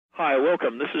Hi,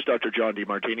 welcome. This is Dr. John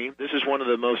DeMartini. This is one of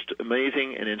the most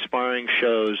amazing and inspiring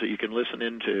shows that you can listen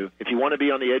into. If you want to be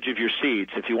on the edge of your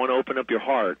seats, if you want to open up your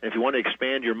heart, if you want to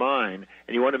expand your mind,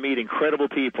 and you want to meet incredible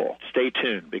people, stay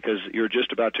tuned because you're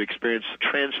just about to experience a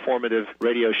transformative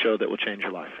radio show that will change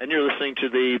your life. And you're listening to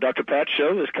the Dr. Pat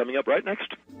Show that's coming up right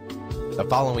next. The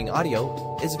following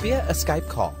audio is via a Skype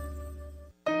call.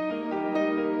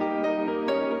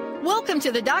 Welcome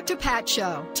to the Dr. Pat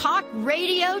Show. Talk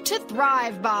radio to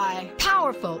thrive by.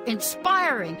 Powerful,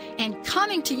 inspiring, and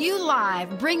coming to you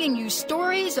live, bringing you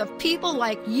stories of people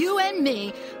like you and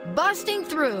me busting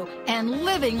through and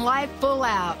living life full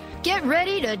out. Get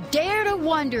ready to dare to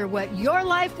wonder what your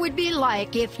life would be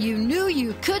like if you knew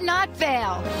you could not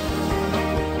fail.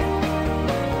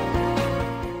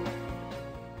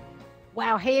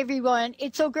 Wow. Hey, everyone.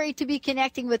 It's so great to be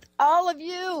connecting with all of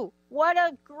you. What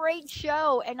a great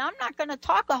show. And I'm not going to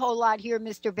talk a whole lot here,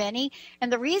 Mr. Benny.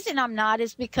 And the reason I'm not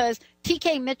is because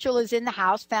TK Mitchell is in the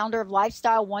house, founder of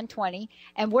Lifestyle 120.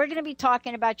 And we're going to be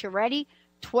talking about, you ready?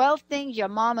 12 things your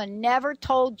mama never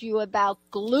told you about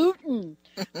gluten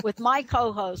with my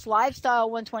co-host,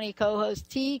 Lifestyle 120 co-host,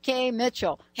 TK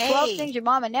Mitchell. Hey. 12 things your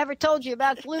mama never told you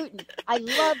about gluten. I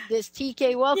love this,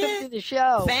 TK. Welcome to the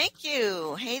show. Thank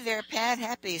you. Hey there, Pat.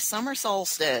 Happy summer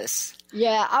solstice.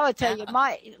 Yeah, I would tell you,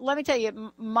 let me tell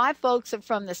you, my folks are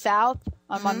from the South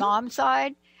on my mom's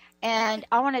side, and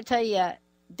I want to tell you,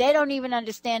 they don't even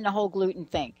understand the whole gluten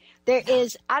thing. There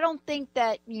is, I don't think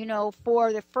that,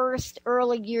 for the first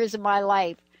early years of my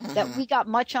life, that we got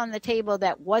much on the table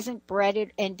that wasn't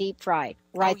breaded and deep fried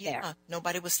there.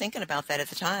 Nobody was thinking about that at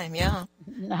the time. Yeah.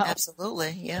 No.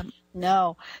 Absolutely. Yeah.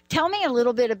 No. Tell me a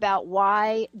little bit about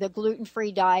why the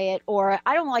gluten-free diet, or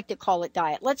I don't like to call it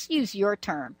diet. Let's use your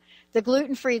term. The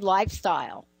gluten-free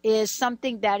lifestyle is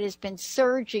something that has been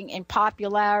surging in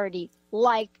popularity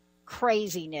like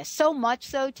craziness. So much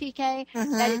so, TK,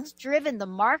 that it's driven the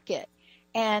market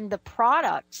and the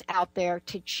products out there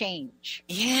to change.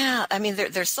 Yeah. I mean,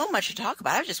 there's so much to talk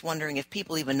about. I was just wondering if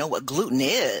people even know what gluten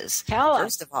is. Tell us.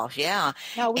 First of all, yeah.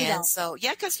 No, we don't. And so,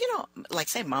 yeah, because, like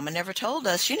say, Mama never told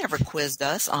us. She never quizzed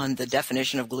us on the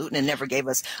definition of gluten and never gave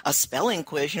us a spelling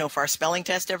quiz, for our spelling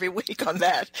test every week on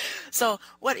that. So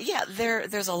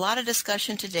there's a lot of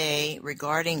discussion today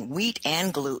regarding wheat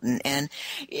and gluten. And,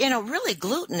 really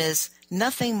gluten is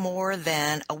nothing more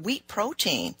than a wheat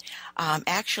protein.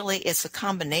 Actually, it's a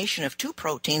combination of two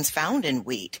proteins found in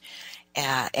wheat.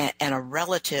 And a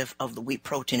relative of the wheat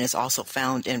protein is also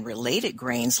found in related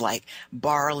grains like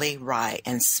barley, rye,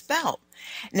 and spelt.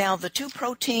 Now, the two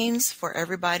proteins, for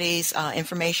everybody's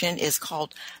information, is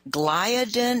called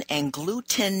gliadin and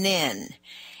glutenin.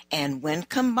 And when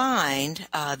combined,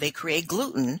 they create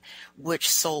gluten, which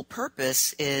sole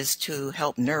purpose is to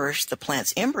help nourish the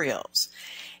plant's embryos.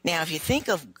 Now, if you think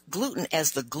of gluten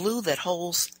as the glue that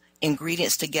holds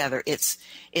ingredients together, it's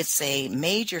a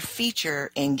major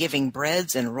feature in giving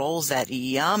breads and rolls that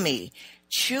yummy,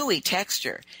 chewy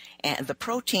texture. And the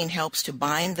protein helps to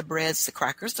bind the breads, the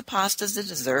crackers, the pastas, the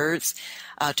desserts,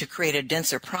 to create a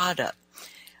denser product.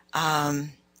 Now,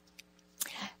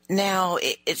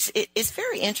 it's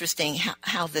very interesting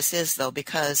how this is, though,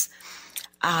 because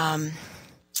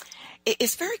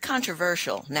it's very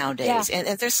controversial nowadays, and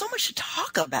there's so much to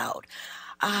talk about.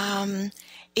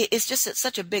 It's just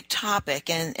such a big topic,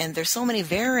 and there's so many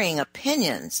varying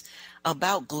opinions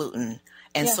about gluten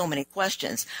and so many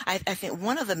questions. I think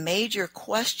one of the major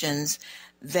questions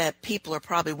that people are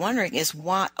probably wondering is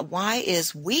why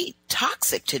is wheat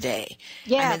toxic today?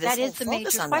 Yeah, that is the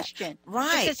major question.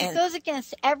 Right. Because it goes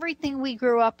against everything we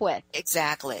grew up with.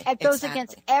 Exactly. It goes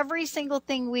against every single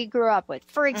thing we grew up with.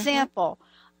 For example,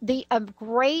 the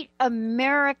great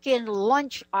American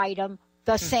lunch item,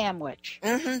 the sandwich.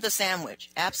 The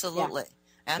sandwich. Absolutely. Yeah.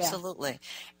 Absolutely.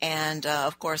 Yeah. And,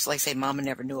 of course, like say, Mama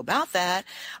never knew about that.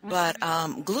 But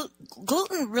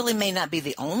gluten really may not be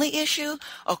the only issue.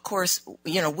 Of course,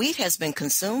 wheat has been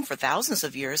consumed for thousands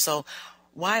of years. So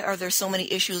why are there so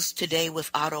many issues today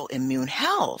with autoimmune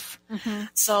health?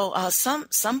 So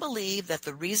some believe that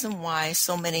the reason why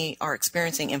so many are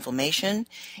experiencing inflammation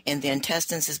in the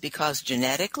intestines is because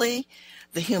genetically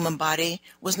the human body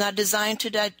was not designed to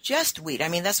digest wheat. I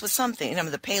mean, that's what something,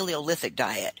 the Paleolithic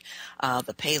diet,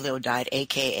 the paleo diet,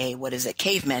 aka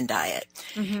caveman diet,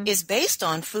 is based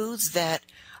on foods that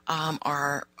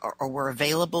were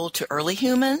available to early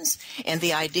humans. And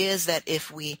the idea is that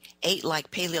if we ate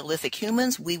like Paleolithic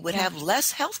humans, we would have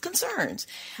less health concerns.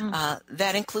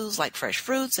 That includes like fresh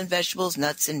fruits and vegetables,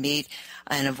 nuts and meat,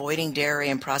 and avoiding dairy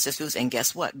and processed foods. And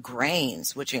guess what?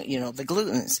 Grains, which, the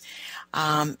glutens.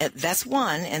 That's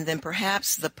one. And then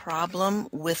perhaps the problem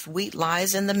with wheat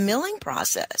lies in the milling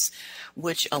process,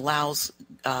 which allows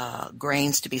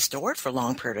grains to be stored for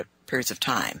long periods of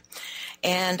time.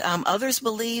 And others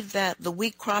believe that the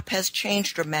wheat crop has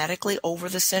changed dramatically over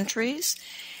the centuries,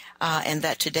 and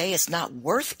that today it's not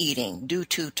worth eating due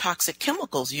to toxic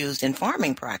chemicals used in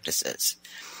farming practices.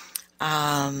 We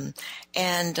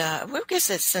guess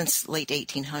that since late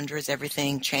 1800s,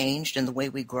 everything changed in the way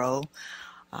we grow,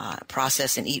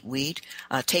 process and eat wheat,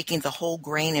 taking the whole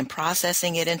grain and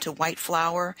processing it into white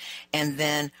flour and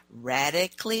then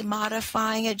radically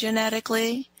modifying it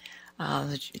genetically,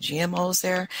 the GMOs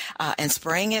there, and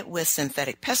spraying it with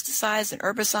synthetic pesticides and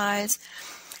herbicides.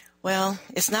 Well,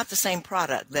 it's not the same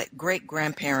product that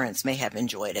great-grandparents may have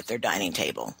enjoyed at their dining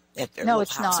table at their little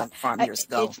house on farm years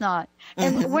ago. It's not.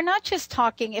 And we're not just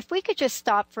talking, if we could just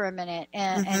stop for a minute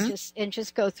and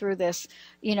just go through this,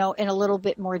 in a little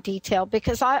bit more detail,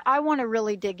 because I want to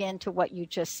really dig into what you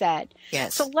just said.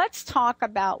 Yes. So let's talk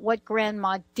about what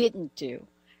Grandma didn't do.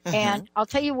 And I'll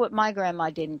tell you what my grandma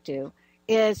didn't do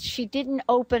is she didn't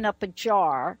open up a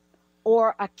jar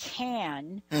or a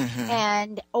can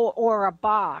and or a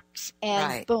box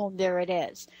and boom, there it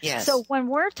is. Yes. So when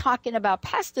we're talking about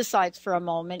pesticides for a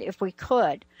moment, if we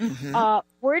could,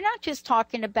 we're not just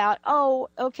talking about, oh,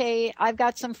 okay, I've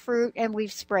got some fruit and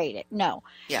we've sprayed it. No.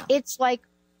 Yeah. It's like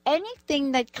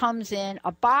anything that comes in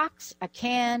a box, a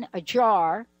can, a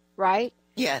jar, right?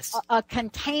 Yes. A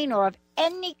container of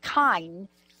any kind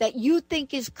that you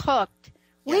think is cooked.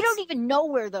 We don't even know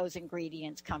where those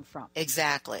ingredients come from.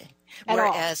 Exactly.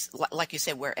 Whereas, like you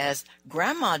said, whereas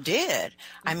Grandma did,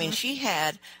 I mean, she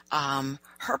had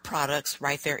her products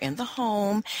right there in the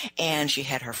home, and she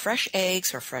had her fresh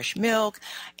eggs, her fresh milk,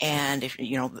 and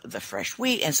the fresh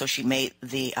wheat, and so she made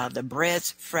the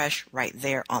breads fresh right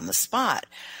there on the spot.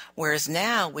 Whereas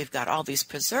now we've got all these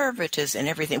preservatives and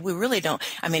everything. We really don't.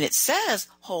 I mean, it says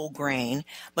whole grain,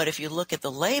 but if you look at the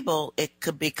label, it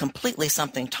could be completely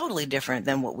something totally different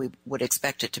than what we would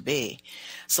expect it to be.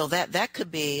 So that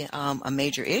could be a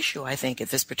major issue, I think, at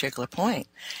this particular point.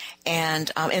 And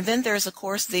then there's, of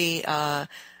course, an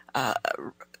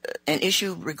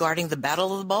issue regarding the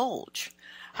Battle of the Bulge.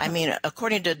 I mean,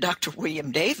 according to Dr.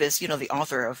 William Davis, the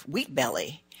author of Wheat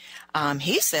Belly,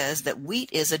 he says that wheat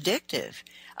is addictive.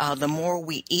 The more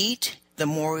we eat, the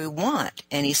more we want.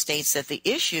 And he states that the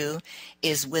issue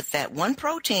is with that one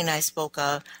protein I spoke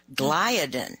of,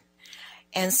 gliadin.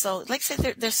 And so, like I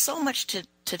said, there's so much to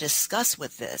discuss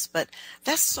with this, but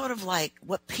that's sort of like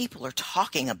what people are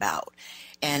talking about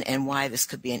and why this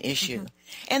could be an issue.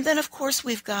 And then, of course,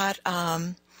 we've got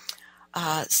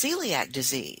celiac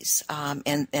disease,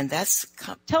 and that's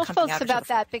tell folks about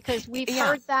that, because we've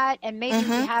heard that, and maybe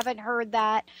we haven't heard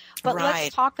that, but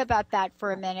let's talk about that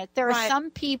for a minute. There are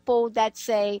some people that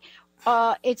say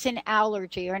it's an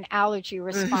allergy or an allergy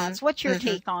response. What's your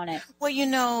take on it? Well,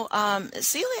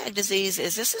 celiac disease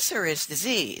is a serious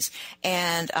disease,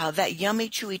 and that yummy,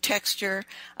 chewy texture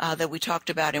that we talked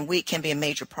about in wheat can be a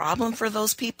major problem for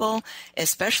those people,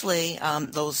 especially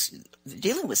those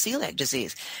dealing with celiac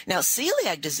disease. Now,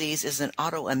 celiac disease is an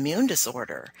autoimmune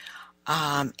disorder,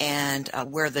 and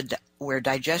where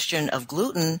digestion of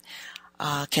gluten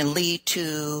can lead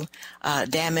to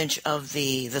damage of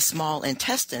the small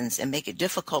intestines and make it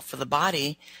difficult for the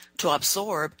body to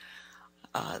absorb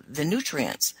the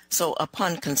nutrients. So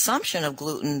upon consumption of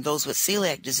gluten, those with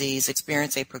celiac disease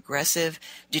experience a progressive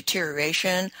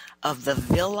deterioration of the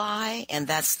villi, and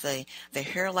that's the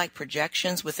hair-like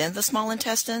projections within the small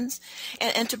intestines.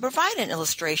 And to provide an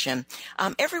illustration,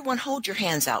 everyone hold your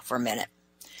hands out for a minute.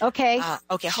 Okay.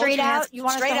 Okay. Straight out. You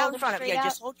want straight us to out in front of you.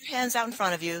 Just hold your hands out in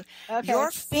front of you. Okay.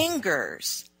 Your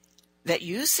fingers that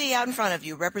you see out in front of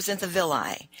you represent the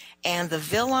villi, and the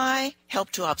villi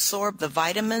help to absorb the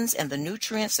vitamins and the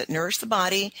nutrients that nourish the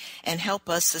body and help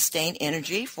us sustain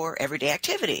energy for everyday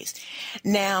activities.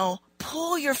 Now,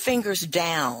 pull your fingers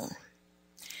down.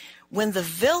 When the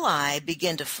villi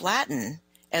begin to flatten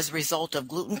as a result of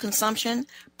gluten consumption,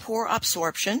 poor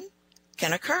absorption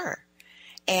can occur.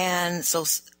 And so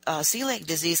celiac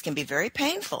disease can be very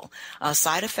painful.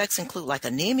 Side effects include like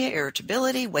anemia,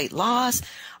 irritability, weight loss,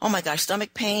 oh my gosh,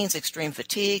 stomach pains, extreme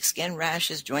fatigue, skin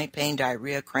rashes, joint pain,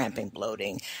 diarrhea, cramping,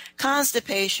 bloating,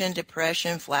 constipation,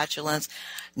 depression, flatulence,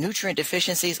 nutrient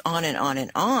deficiencies, on and on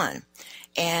and on.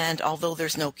 And although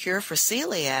there's no cure for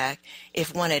celiac,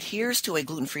 if one adheres to a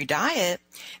gluten-free diet,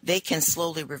 they can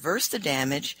slowly reverse the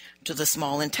damage to the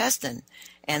small intestine.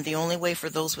 And the only way for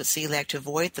those with celiac to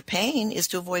avoid the pain is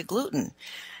to avoid gluten.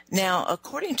 Now,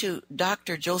 according to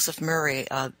Dr. Joseph Murray,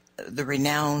 the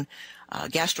renowned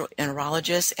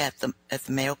gastroenterologist at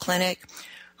the Mayo Clinic,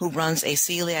 who runs a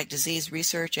celiac disease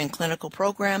research and clinical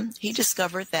program, he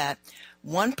discovered that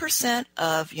 1%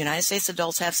 of United States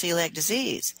adults have celiac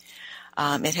disease.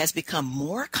 It has become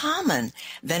more common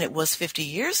than it was 50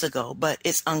 years ago, but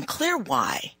it's unclear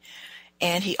why.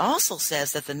 And he also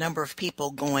says that the number of people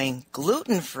going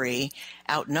gluten-free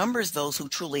outnumbers those who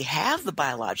truly have the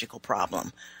biological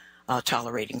problem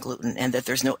tolerating gluten, and that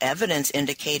there's no evidence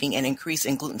indicating an increase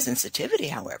in gluten sensitivity,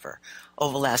 however,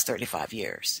 over the last 35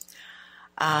 years.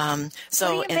 What do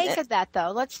you make of that,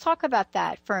 though? Let's talk about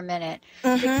that for a minute,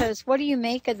 because what do you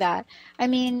make of that? I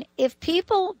mean, if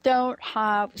people don't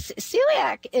have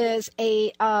celiac, is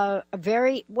a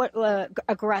very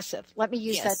aggressive. Let me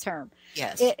use that term.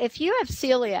 Yes. If you have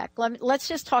celiac, let's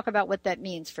just talk about what that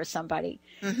means for somebody.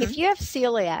 If you have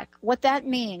celiac, what that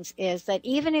means is that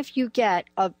even if you get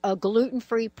a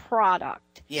gluten-free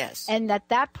product, yes, and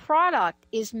that product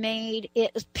is made,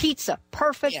 it's pizza,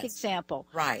 perfect example.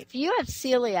 Right. If you have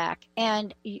celiac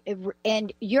and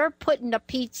you're putting the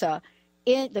pizza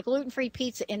in the gluten-free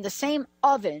pizza in the same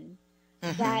oven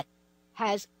that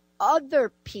has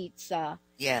other pizza,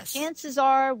 yes, chances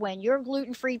are when your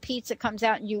gluten-free pizza comes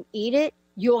out and you eat it,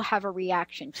 you'll have a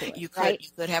reaction to it. You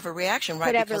could have a reaction,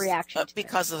 right?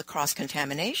 Because of the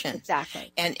cross-contamination.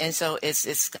 Exactly. And so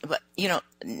it's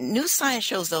new science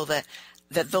shows though that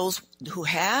those who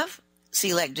have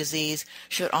celiac disease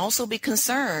should also be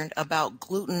concerned about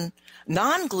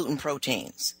non-gluten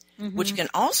proteins, which can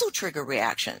also trigger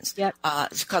reactions. Yep.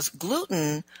 Because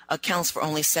gluten accounts for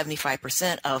only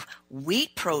 75% of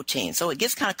wheat protein. So it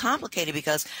gets kind of complicated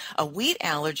because a wheat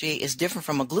allergy is different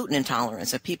from a gluten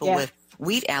intolerance. And people with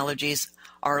wheat allergies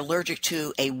are allergic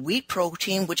to a wheat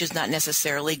protein, which is not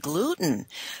necessarily gluten.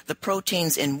 The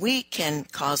proteins in wheat can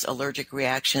cause allergic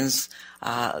reactions.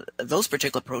 Those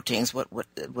particular proteins,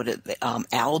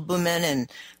 albumin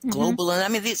and globulin. I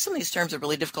mean, some of these terms are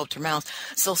really difficult to pronounce.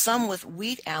 So some with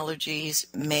wheat allergies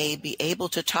may be able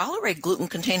to tolerate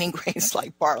gluten-containing grains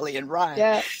like barley and rye.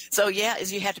 Yeah. So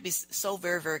you have to be so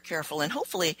very, very careful. And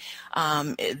hopefully,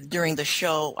 during the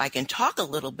show, I can talk a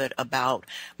little bit about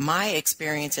my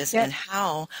experiences and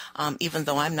how, even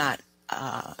though I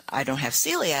don't have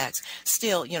celiacs,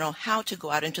 still, how to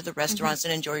go out into the restaurants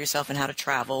and enjoy yourself, and how to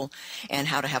travel and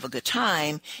how to have a good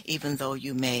time, even though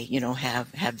you may,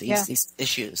 have these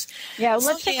issues. Yeah,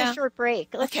 let's take a short break.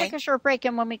 Let's take a short break,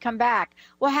 and when we come back,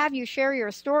 we'll have you share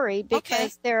your story,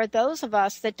 because there are those of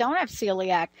us that don't have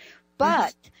celiac.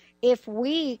 But if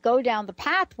we go down the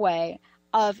pathway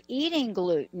of eating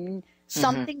gluten,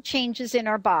 something changes in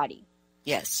our body.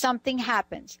 Yes. Something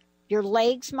happens. Your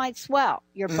legs might swell.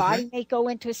 Your body may go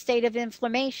into a state of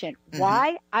inflammation.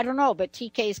 Why? I don't know, but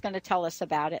TK is going to tell us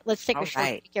about it. Let's take a short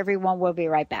break, everyone. We'll be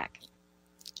right back.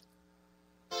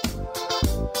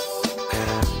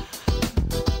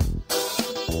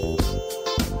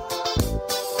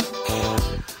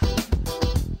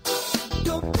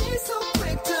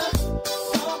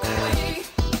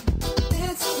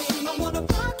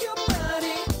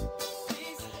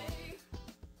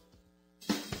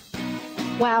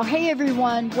 Wow. Hey,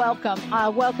 everyone. Welcome.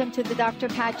 Welcome to the Dr.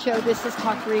 Pat Show. This is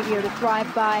Talk Radio to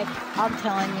Thrive By. I'm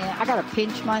telling you, I got to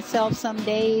pinch myself some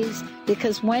days,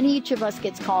 because when each of us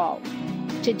gets called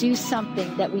to do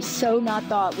something that we so not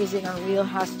thought was in our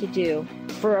wheelhouse to do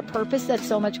for a purpose that's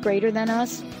so much greater than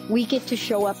us, we get to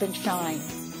show up and shine.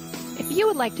 If you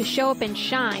would like to show up and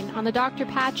shine on the Dr.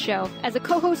 Pat Show as a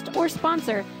co-host or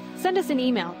sponsor, send us an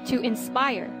email to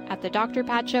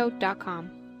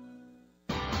inspire@thedrpatshow.com.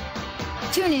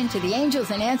 Tune in to the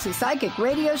Angels and Answers Psychic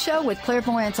Radio Show with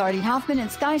clairvoyants Artie Hoffman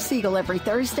and Sky Siegel every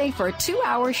Thursday for a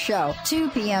 2-hour show,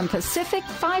 2 p.m. Pacific,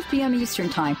 5 p.m. Eastern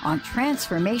Time on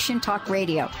Transformation Talk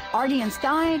Radio. Artie and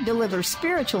Sky deliver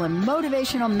spiritual and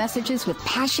motivational messages with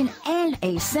passion and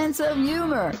a sense of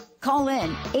humor. Call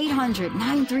in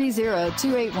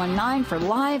 800-930-2819 for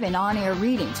live and on-air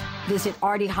readings. Visit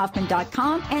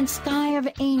artiehoffman.com and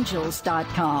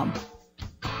skyofangels.com.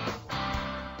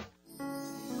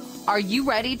 Are you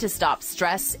ready to stop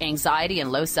stress, anxiety,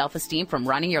 and low self-esteem from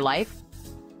running your life?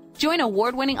 Join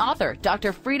award-winning author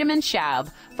Dr. Friedemann Schaub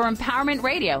for Empowerment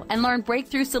Radio and learn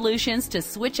breakthrough solutions to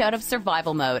switch out of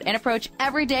survival mode and approach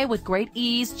every day with great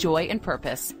ease, joy, and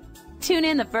purpose. Tune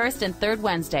in the first and third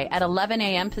Wednesday at 11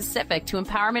 a.m. Pacific to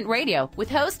Empowerment Radio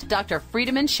with host Dr.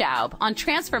 Friedemann Schaub on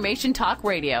Transformation Talk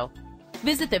Radio.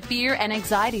 Visit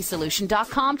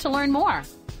thefearandanxietysolution.com to learn more.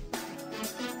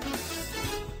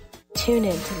 Tune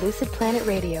in to Lucid Planet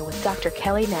Radio with Dr.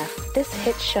 Kelly Neff. This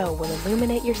hit show will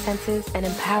illuminate your senses and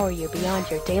empower you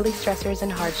beyond your daily stressors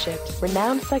and hardships.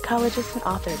 Renowned psychologist and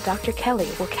author Dr. Kelly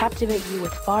will captivate you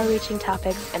with far-reaching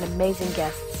topics and amazing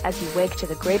guests as you wake to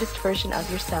the greatest version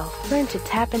of yourself. Learn to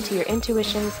tap into your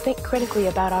intuitions, think critically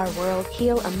about our world,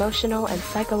 heal emotional and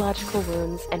psychological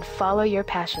wounds, and follow your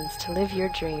passions to live your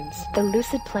dreams. The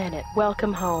Lucid Planet.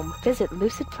 Welcome home. Visit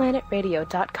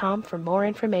lucidplanetradio.com for more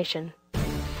information.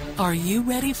 Are you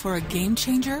ready for a game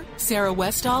changer? Sarah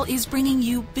Westall is bringing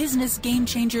you Business Game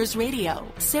Changers Radio.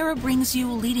 Sarah brings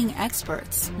you leading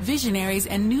experts, visionaries,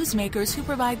 and newsmakers who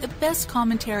provide the best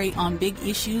commentary on big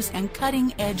issues and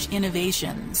cutting-edge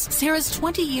innovations. Sarah's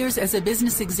 20 years as a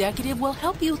business executive will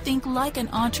help you think like an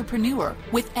entrepreneur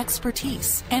with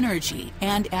expertise, energy,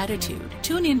 and attitude.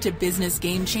 Tune in to Business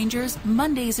Game Changers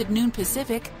Mondays at noon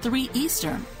Pacific, 3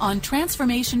 Eastern on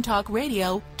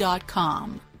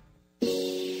TransformationTalkRadio.com.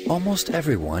 Almost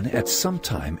everyone at some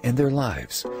time in their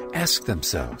lives ask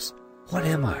themselves, what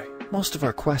am I? Most of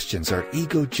our questions are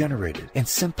ego-generated and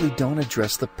simply don't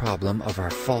address the problem of our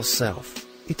false self.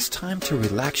 It's time to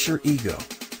relax your ego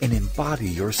and embody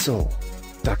your soul.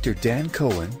 Dr. Dan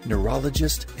Cohen,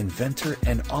 neurologist, inventor,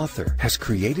 and author, has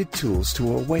created tools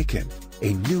to awaken,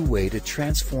 a new way to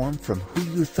transform from who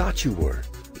you thought you were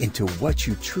into what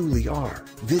you truly are.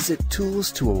 Visit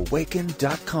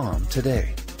toolstoawaken.com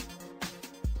today.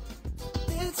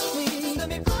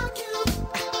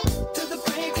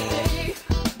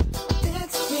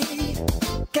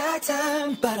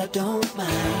 Time, but I don't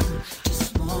mind.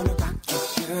 Just wanna rock you,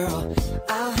 girl.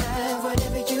 I'll have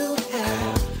whatever you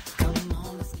have. Come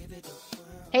on, let's give it a whirl.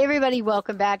 Hey, everybody,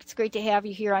 welcome back. It's great to have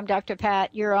you here. I'm Dr.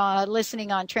 Pat. You're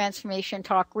listening on Transformation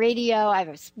Talk Radio. I have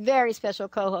a very special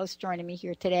co-host joining me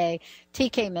here today,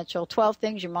 TK Mitchell. 12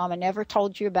 things your mama never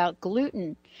told you about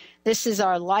gluten. This is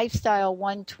our Lifestyle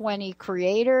 120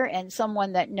 creator and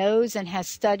someone that knows and has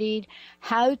studied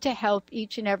how to help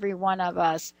each and every one of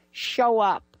us show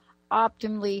up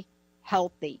optimally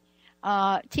healthy.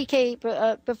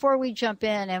 TK, before we jump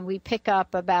in and we pick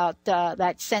up about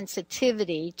that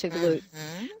sensitivity to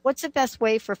gluten, what's the best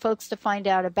way for folks to find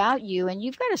out about you? And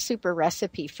you've got a super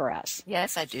recipe for us.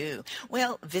 Yes, I do.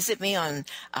 Well, visit me on,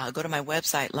 go to my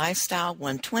website,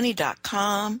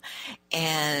 lifestyle120.com,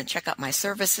 and check out my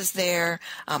services there.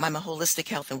 I'm a holistic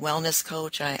health and wellness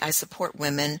coach. I support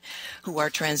women who are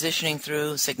transitioning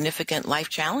through significant life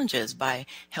challenges by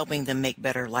helping them make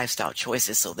better lifestyle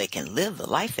choices so they can live the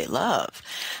life they love.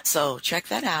 So check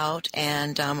that out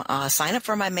and sign up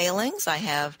for my mailings. I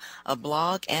have a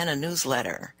blog and a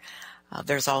newsletter.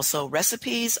 There's also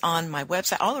recipes on my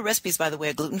website. All the recipes, by the way,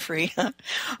 are gluten-free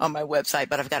on my website,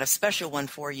 but I've got a special one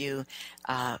for you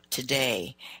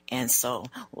today. And so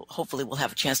hopefully we'll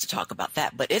have a chance to talk about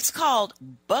that. But it's called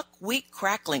Buckwheat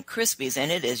Crackling Krispies,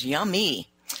 and it is yummy.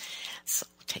 So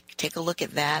take a look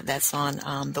at that. That's on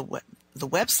the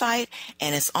website,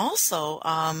 and it's also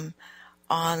on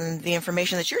the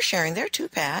information that you're sharing there too,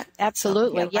 Pat.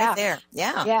 Absolutely. So, yeah. Right there.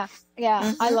 Yeah.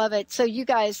 Yeah. I love it. So you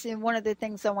guys, and one of the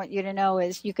things I want you to know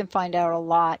is you can find out a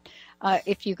lot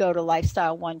if you go to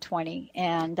Lifestyle 120,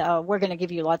 and we're going to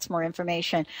give you lots more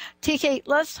information. TK,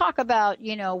 let's talk about,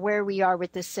 where we are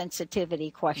with this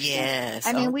sensitivity question. Yes.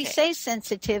 I mean, we say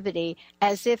sensitivity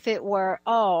as if it were,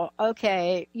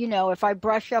 if I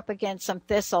brush up against some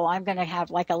thistle, I'm going to have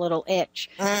like a little itch.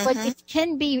 But it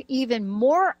can be even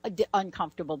more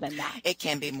uncomfortable than that. It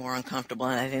can be more uncomfortable.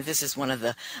 And I think this is one of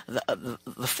the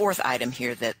fourth item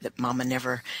here that Mama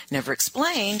never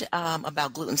explained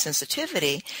about gluten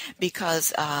sensitivity,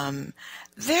 because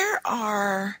there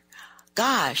are,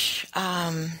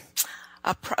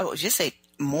 just say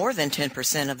more than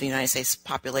 10% of the United States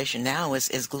population now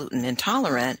is gluten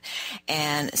intolerant,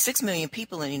 and 6 million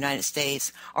people in the United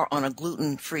States are on a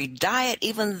gluten-free diet,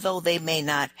 even though they may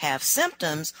not have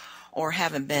symptoms or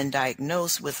haven't been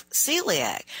diagnosed with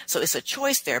celiac. So it's a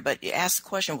choice there, but you ask the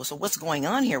question, well, so what's going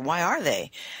on here? Why are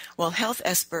they? Well, health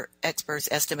experts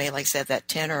estimate, like I said, that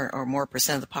 10 or more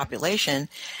percent of the population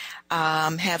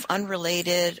have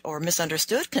unrelated or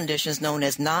misunderstood conditions known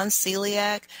as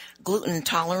non-celiac, gluten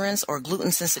intolerance, or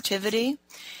gluten sensitivity.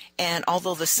 And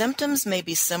although the symptoms may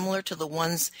be similar to the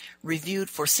ones reviewed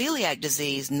for celiac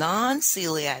disease,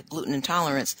 non-celiac gluten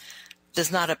intolerance does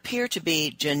not appear to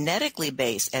be genetically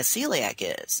based as celiac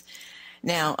is.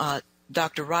 Now,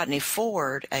 Dr. Rodney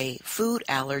Ford, a food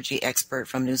allergy expert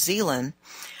from New Zealand,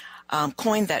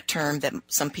 coined that term that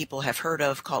some people have heard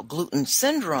of called gluten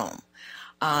syndrome.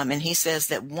 And he says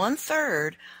that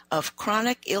 1/3 of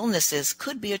chronic illnesses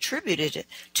could be attributed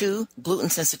to gluten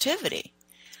sensitivity.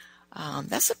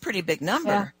 That's a pretty big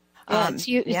number.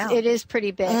 It is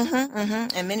pretty big.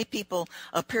 And many people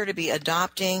appear to be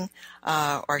adopting,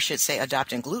 or I should say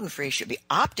adopting gluten-free, should be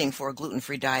opting for a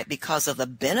gluten-free diet because of the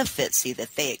benefits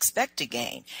that they expect to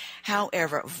gain.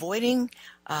 However, avoiding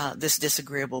this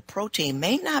disagreeable protein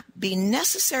may not be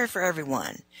necessary for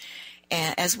everyone.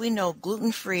 And as we know,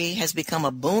 gluten-free has become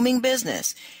a booming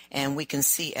business, and we can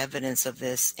see evidence of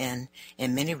this in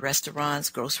many restaurants,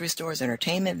 grocery stores,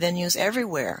 entertainment venues,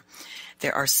 everywhere.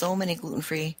 There are so many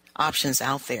gluten-free options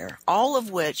out there, all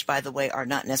of which, by the way, are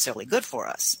not necessarily good for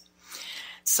us.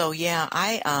 So yeah,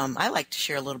 I like to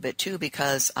share a little bit too,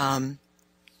 because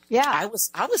I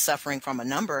was suffering from a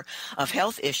number of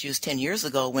health issues 10 years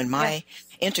ago when my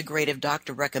integrative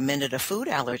doctor recommended a food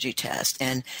allergy test,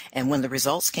 and when the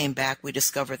results came back, we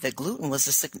discovered that gluten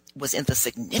was in the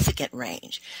significant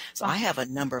range. So I have a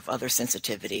number of other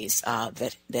sensitivities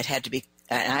that had to be,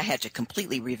 and I had to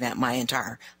completely revamp my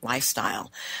entire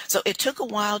lifestyle. So it took a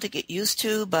while to get used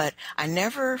to, but I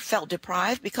never felt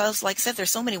deprived because, like I said,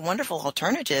 there's so many wonderful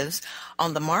alternatives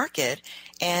on the market.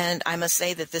 And I must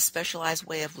say that this specialized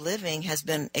way of living has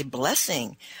been a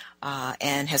blessing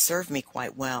and has served me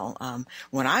quite well.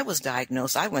 When I was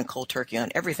diagnosed, I went cold turkey on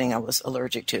everything I was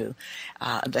allergic to.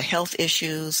 The health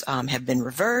issues have been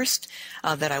reversed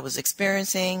that I was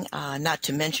experiencing, not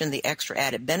to mention the extra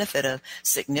added benefit of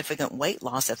significant weight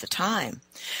loss at the time.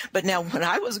 But now, when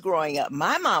I was growing up,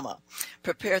 my mama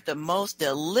prepared the most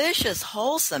delicious,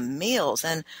 wholesome meals.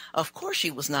 And of course, she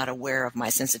was not aware of my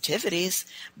sensitivities.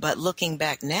 But looking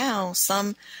back now,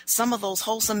 some of those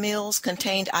wholesome meals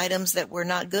contained items that were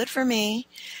not good for me.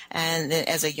 And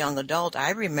as a young adult,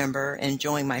 I remember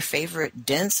enjoying my favorite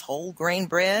dense whole grain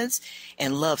breads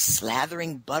and loved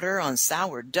slathering butter on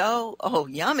sourdough. Oh,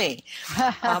 yummy.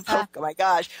 Oh my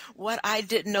gosh. What I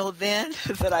didn't know then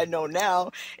that I know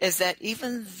now is that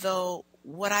even though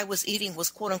what I was eating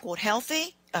was quote unquote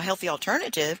healthy, a healthy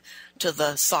alternative to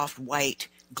the soft, white,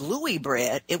 gluey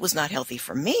bread, it was not healthy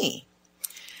for me.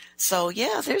 So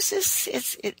yeah, there's this.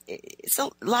 It's a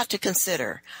lot to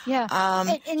consider. Yeah,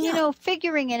 you know,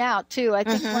 figuring it out too. I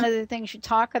think one of the things you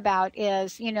talk about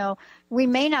is, you know, we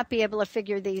may not be able to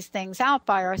figure these things out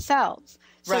by ourselves.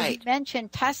 So you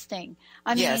mentioned testing.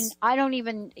 I mean, I don't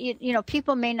even, you know,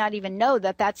 people may not even know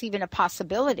that that's even a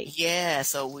possibility. Yeah,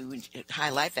 so we would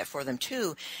highlight that for them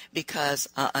too, because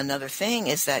another thing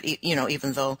is that, you know,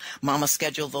 even though Mama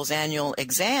scheduled those annual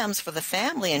exams for the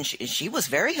family, and she was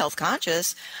very health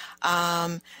conscious,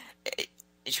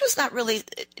 she was not really,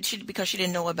 because she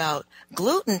didn't know about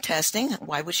gluten testing.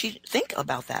 Why would she think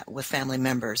about that with family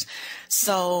members?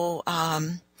 So,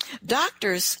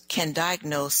 doctors can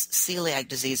diagnose celiac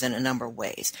disease in a number of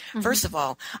ways. First of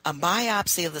all, a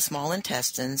biopsy of the small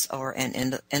intestines or an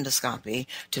endoscopy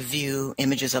to view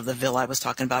images of the villi I was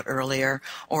talking about earlier,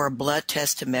 or a blood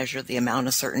test to measure the amount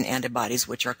of certain antibodies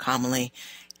which are commonly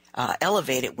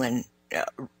elevated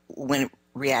when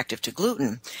reactive to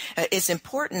gluten. It's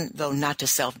important, though, not to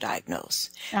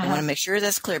self-diagnose. I want to make sure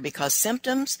that's clear, because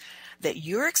symptoms that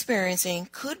you're experiencing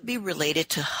could be related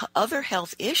to other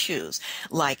health issues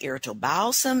like irritable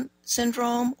bowel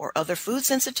syndrome or other food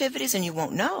sensitivities, and you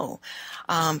won't know.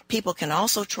 People can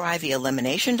also try the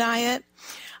elimination diet,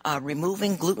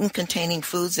 removing gluten-containing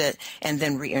foods and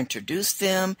then reintroduce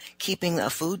them, keeping a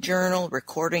food journal,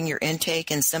 recording your intake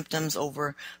and symptoms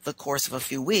over the course of a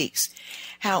few weeks.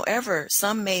 However,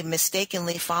 some may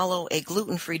mistakenly follow a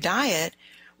gluten-free diet,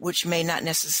 which may not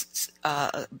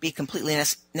be completely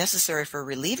necessary for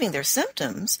relieving their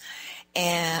symptoms.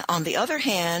 And on the other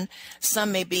hand,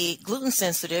 some may be gluten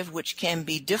sensitive, which can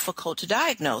be difficult to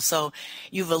diagnose. So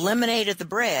you've eliminated the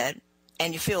bread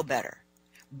and you feel better.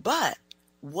 But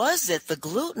was it the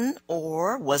gluten,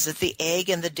 or was it the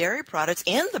egg and the dairy products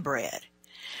in the bread?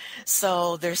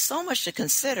 So there's so much to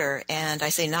consider, and I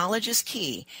say knowledge is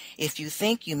key. If you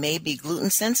think you may be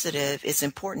gluten sensitive, it's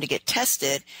important to get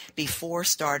tested before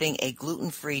starting a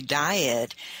gluten-free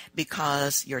diet,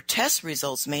 because your test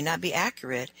results may not be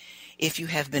accurate if you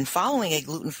have been following a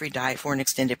gluten-free diet for an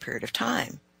extended period of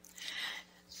time.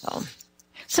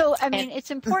 So, I mean,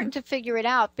 it's important to figure it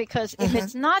out, because if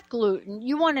it's not gluten,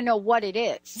 you want to know what it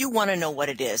is. You want to know what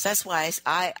it is. That's why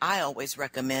I always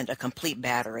recommend a complete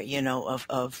battery, you know,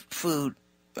 of food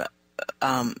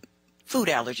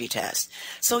allergy tests.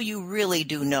 So you really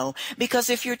do know, because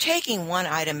if you're taking one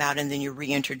item out and then you're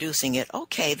reintroducing it,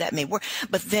 okay, that may work.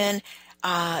 But then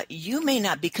you may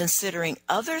not be considering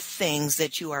other things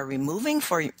that you are removing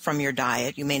from your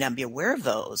diet. You may not be aware of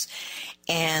those.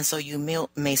 And so you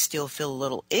may still feel a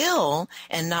little ill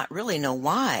and not really know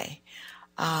why.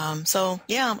 So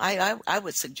yeah, I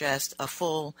would suggest a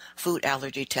full food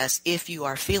allergy test if you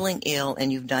are feeling ill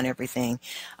and you've done everything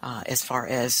as far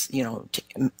as,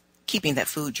 keeping that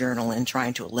food journal and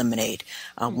trying to eliminate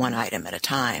one item at a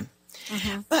time.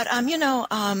 Mm-hmm. But,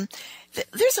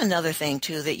 there's another thing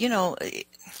too that,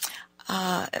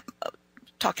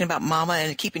 talking about Momma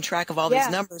and keeping track of all these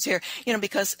numbers here,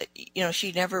 because,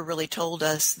 she never really told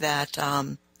us that,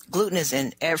 gluten is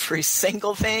in every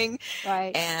single thing.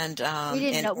 Right. And,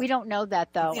 we don't know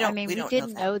that though. We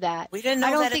didn't know that. We didn't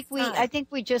know that. I think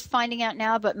we're just finding out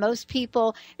now, but most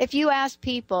people, if you ask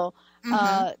people,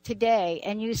 today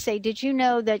and you say, did you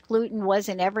know that gluten was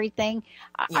in everything?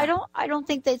 I don't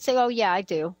think they'd say, oh yeah, I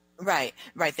do. Right.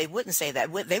 They wouldn't say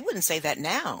that. They wouldn't say that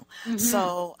now. Mm-hmm.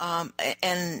 So,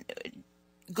 and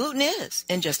gluten is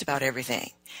in just about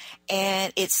everything.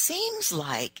 And it seems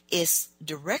like it's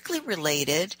directly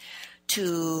related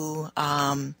to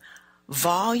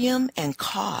volume and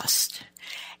cost.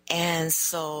 And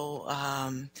so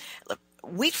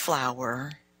wheat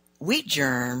flour, wheat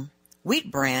germ,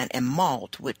 wheat bran, and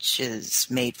malt, which is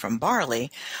made from barley,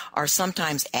 are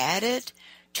sometimes added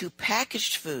to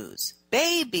packaged foods,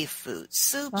 baby food,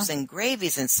 soups and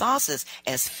gravies and sauces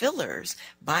as fillers,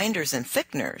 binders, and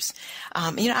thickeners.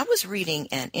 I was reading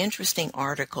an interesting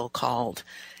article called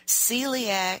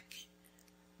Celiac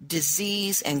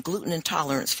Disease and Gluten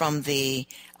Intolerance from the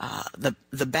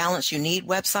Balance You Need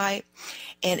website,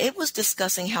 and it was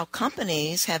discussing how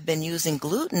companies have been using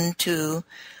gluten to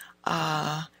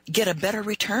get a better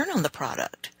return on the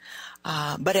product.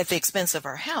 But at the expense of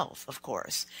our health, of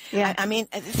course. Yeah.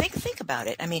 Think about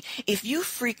it. If you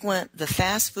frequent the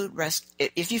fast food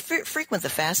frequent the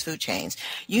fast food chains,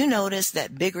 you notice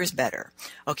that bigger is better.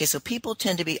 Okay, so people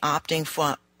tend to be opting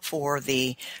for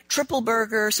the triple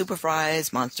burger, super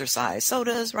fries, monster size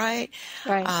sodas, right?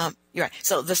 Right. You're right.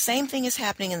 So the same thing is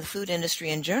happening in the food industry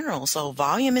in general. So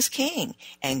volume is king,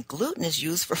 and gluten is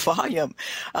used for volume.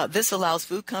 This allows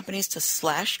food companies to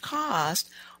slash cost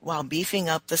while beefing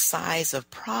up the size of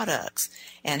products.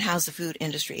 And how's the food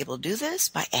industry able to do this?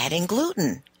 By adding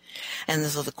gluten. And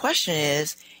so the question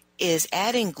is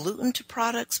adding gluten to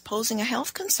products posing a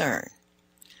health concern?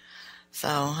 So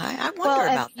I wonder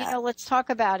about that. Let's talk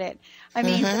about it.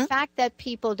 The fact that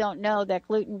people don't know that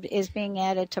gluten is being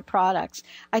added to products,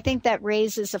 I think that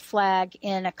raises a flag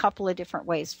in a couple of different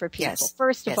ways for people. Yes.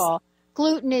 First of all,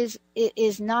 gluten is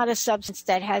not a substance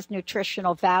that has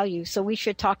nutritional value, so we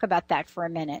should talk about that for a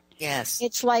minute. Yes.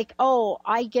 It's like,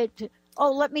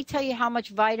 let me tell you how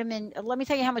much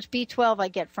B12 I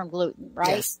get from gluten, right?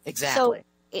 Yes, exactly.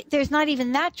 So there's not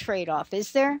even that trade-off,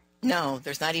 is there? No,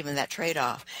 there's not even that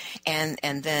trade-off. And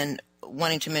then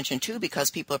wanting to mention too, because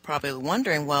people are probably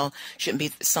wondering, well, shouldn't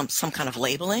be some kind of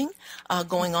labeling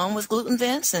going on with gluten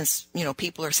then, since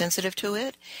people are sensitive to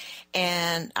it?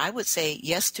 And I would say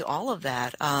yes to all of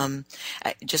that. I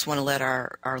just want to let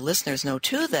our listeners know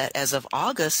too that as of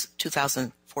August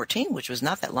 2014, which was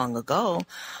not that long ago,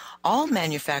 all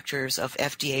manufacturers of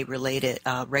FDA-related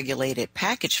regulated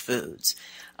packaged foods,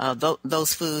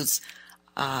 those foods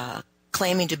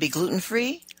claiming to be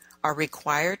gluten-free, are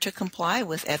required to comply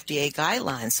with FDA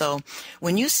guidelines. So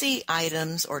when you see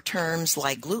items or terms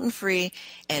like gluten-free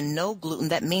and no gluten,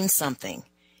 that means something.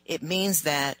 It means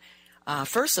that,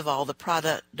 first of all, the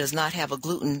product does not have a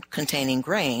gluten-containing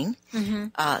grain.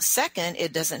 Mm-hmm. Second,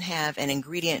 it doesn't have an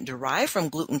ingredient derived from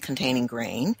gluten-containing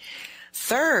grain.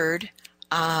 Third,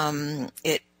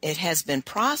 it has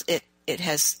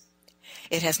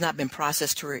not been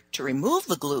processed to remove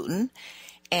the gluten.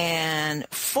 And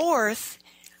fourth,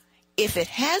 if it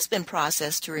has been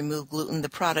processed to remove gluten, the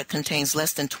product contains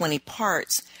less than 20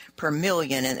 parts per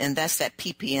million, and that's that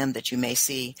ppm that you may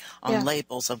see on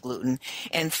labels of gluten.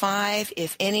 And 5,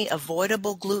 if any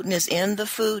avoidable gluten is in the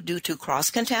food due to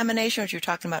cross-contamination, which you were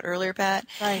talking about earlier, Pat,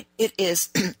 right, it is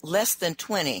less than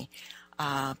 20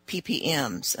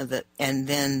 ppms. And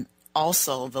then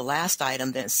also, the last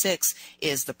item, then 6,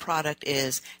 is the product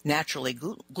is naturally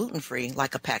gluten-free,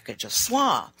 like a package of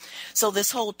Swa. So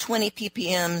this whole 20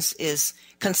 ppms is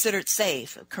considered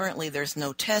safe. Currently, there's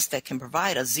no test that can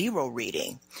provide a 0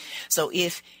 reading. So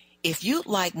if you'd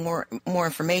like more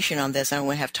information on this, I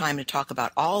don't have time to talk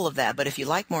about all of that, but if you'd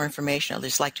like more information, I'd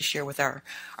just like to share with our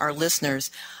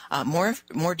listeners more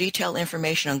detailed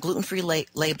information on gluten-free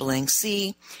labeling.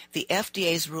 See the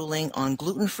FDA's ruling on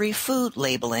gluten-free food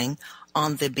labeling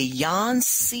on the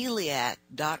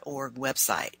BeyondCeliac.org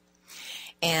website.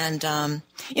 And,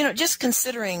 just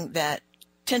considering that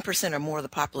 10% or more of the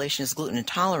population is gluten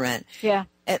intolerant. Yeah.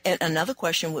 And another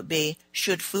question would be,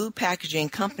 should food packaging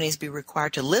companies be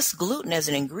required to list gluten as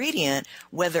an ingredient,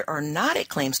 whether or not it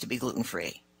claims to be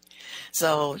gluten-free?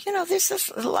 So, there's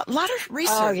just a lot of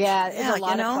research. Oh, yeah. There's a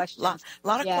lot of questions.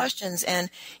 lot of questions. And,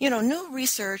 new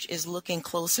research is looking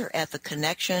closer at the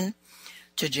connection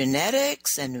to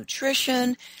genetics and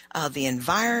nutrition, the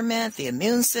environment, the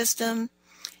immune system.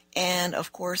 And,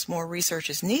 of course, more research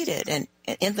is needed. And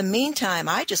in the meantime,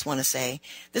 I just want to say,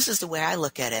 this is the way I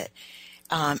look at it.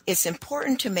 It's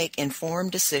important to make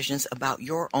informed decisions about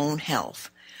your own health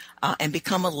and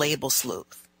become a label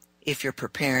sleuth if you're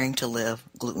preparing to live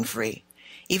gluten-free.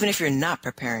 Even if you're not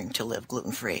preparing to live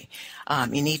gluten-free,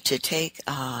 you need to take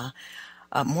a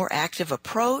more active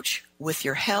approach with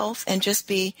your health and just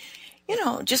be,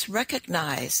 just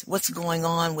recognize what's going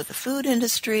on with the food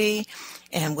industry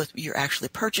and what you're actually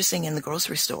purchasing in the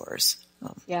grocery stores.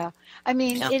 Yeah. I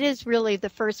mean, it is really the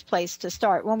first place to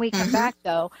start. When we come back,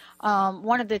 though,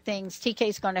 one of the things TK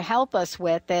is going to help us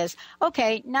with is,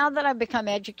 okay, now that I've become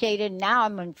educated, now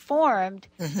I'm informed,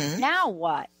 now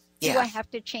what? Do I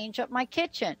have to change up my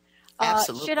kitchen?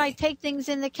 Absolutely. Should I take things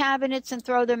in the cabinets and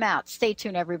throw them out? Stay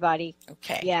tuned, everybody.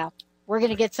 Okay. Yeah. We're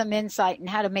going to get some insight on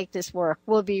how to make this work.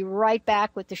 We'll be right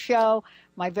back with the show.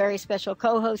 My very special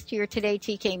co-host here today,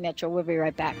 TK Mitchell. We'll be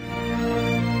right back.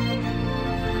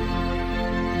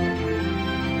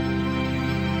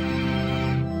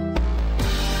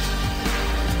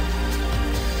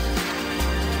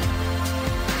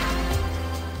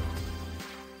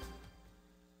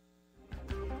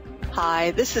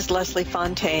 Hi, this is Leslie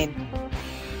Fontaine.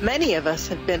 Many of us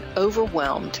have been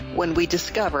overwhelmed when we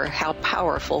discover how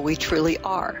powerful we truly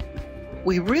are.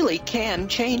 We really can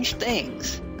change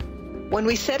things. When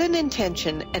we set an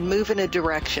intention and move in a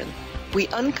direction, we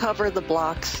uncover the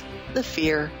blocks, the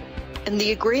fear, and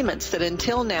the agreements that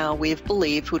until now we have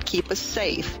believed would keep us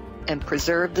safe and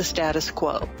preserve the status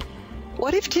quo.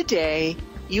 What if today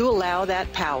you allow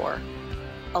that power,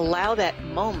 allow that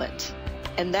moment,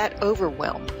 and that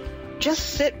overwhelm?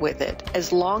 Just sit with it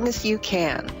as long as you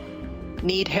can.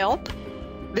 Need help?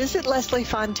 Visit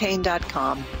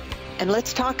lesliefontaine.com and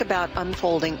let's talk about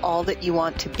unfolding all that you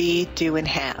want to be, do, and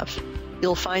have.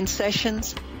 You'll find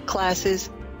sessions, classes,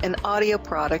 and audio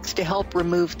products to help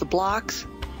remove the blocks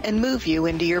and move you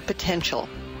into your potential.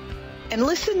 And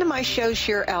listen to my show,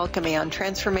 Sheer Alchemy, on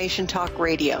Transformation Talk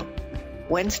Radio,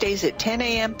 Wednesdays at 10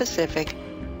 a.m. Pacific,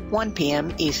 1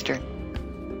 p.m. Eastern.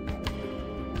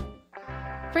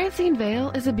 Francine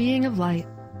Vale is a being of light.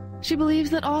 She believes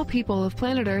that all people of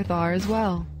planet Earth are as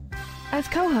well. As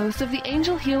co-host of the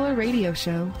Angel Healer radio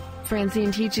show,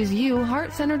 Francine teaches you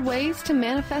heart-centered ways to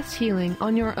manifest healing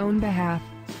on your own behalf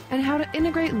and how to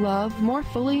integrate love more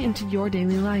fully into your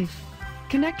daily life.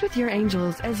 Connect with your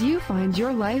angels as you find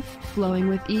your life flowing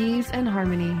with ease and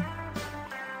harmony.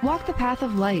 Walk the path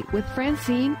of light with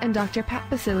Francine and Dr. Pat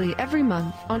Basili every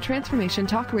month on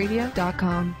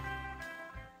TransformationTalkRadio.com.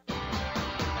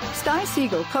 Sky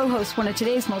Siegel co-hosts one of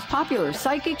today's most popular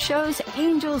psychic shows,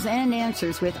 Angels and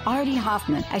Answers, with Artie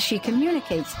Hoffman, as she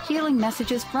communicates healing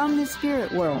messages from the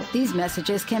spirit world. These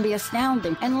messages can be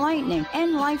astounding, enlightening,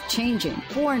 and life-changing.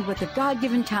 Born with the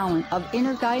God-given talent of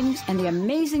inner guidance and the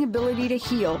amazing ability to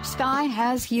heal, Sky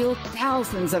has healed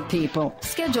thousands of people.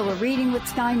 Schedule a reading with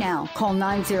Sky now. Call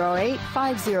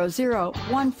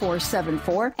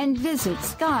 908-500-1474 and visit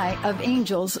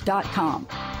skyofangels.com.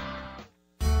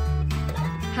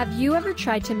 Have you ever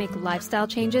tried to make lifestyle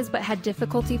changes but had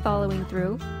difficulty following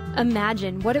through?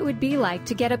 Imagine what it would be like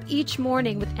to get up each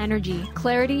morning with energy,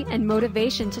 clarity, and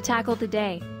motivation to tackle the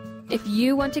day. If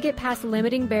you want to get past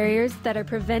limiting barriers that are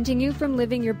preventing you from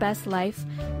living your best life,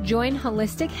 join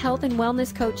holistic health and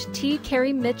wellness coach T.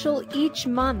 Carey Mitchell each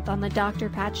month on the Dr.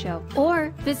 Pat Show.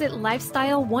 Or visit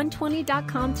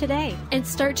lifestyle120.com today and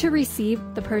start to receive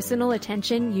the personal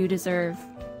attention you deserve.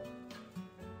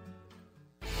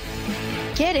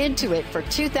 Get into it for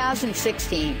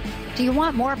 2016. Do you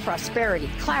want more prosperity,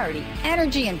 clarity,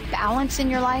 energy, and balance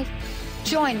in your life?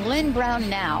 Join Lynn Brown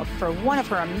now for one of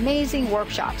her amazing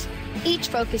workshops, each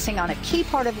focusing on a key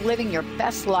part of living your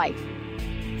best life.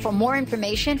 For more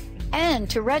information and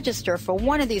to register for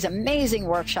one of these amazing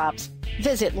workshops,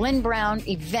 visit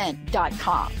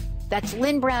lynnbrownevent.com. That's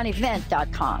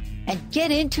lynnbrownevent.com. And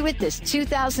get into it this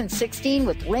 2016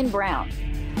 with Lynn Brown.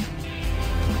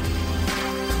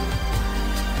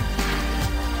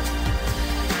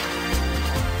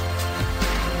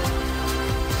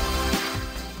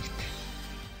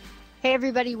 Hey,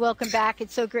 everybody, welcome back.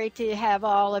 It's so great to have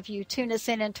all of you tune us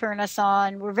in and turn us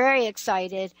on. We're very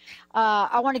excited.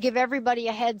 I want to give everybody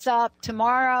a heads up.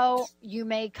 Tomorrow, you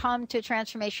may come to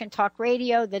Transformation Talk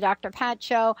Radio, the Dr. Pat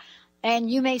Show.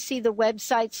 And you may see the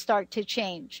website start to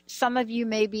change. Some of you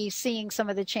may be seeing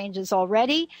some of the changes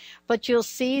already, but you'll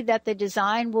see that the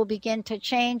design will begin to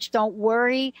change. Don't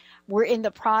worry. We're in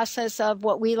the process of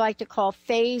what we like to call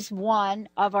phase 1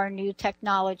 of our new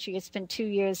technology. It's been 2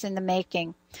 years in the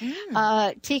making.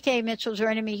 TK Mitchell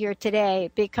joining me here today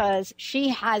because she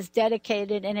has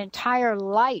dedicated an entire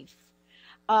life.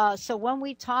 So when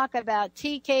we talk about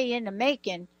TK in the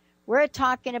making, we're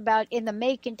talking about in the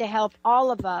making to help all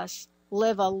of us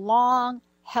live a long,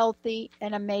 healthy,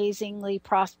 and amazingly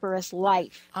prosperous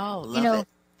life. Oh, love it.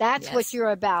 That's what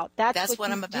you're about. That's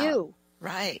what I'm about. Do.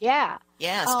 Right. Yeah.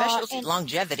 Yeah, especially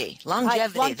longevity.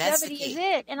 Longevity, that's the key. Is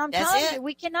it. And I'm telling you,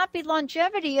 we cannot be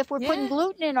longevity if we're putting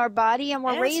gluten in our body and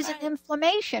we're raising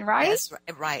inflammation, right? That's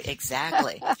right,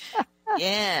 exactly.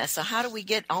 Yeah. So how do we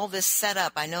get all this set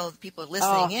up? I know people are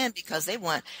listening in because they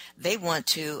want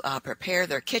to prepare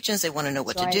their kitchens. They want to know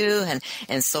what to do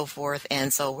and so forth.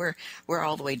 And so we're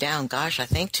all the way down. Gosh, I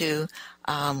think to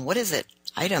what is it?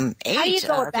 Item 8. How do you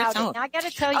go about it? Now, I got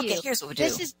to tell you, here's what we do.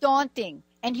 This is daunting,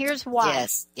 and here's why.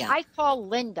 Yes. Yeah. I call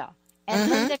Linda, and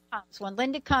Linda comes. When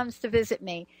Linda comes to visit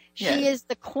me, she is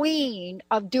the queen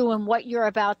of doing what you're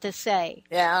about to say.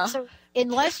 Yeah. So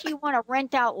unless you want to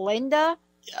rent out Linda,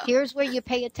 here's where you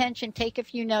pay attention. Take a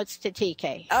few notes to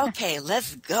TK. Okay,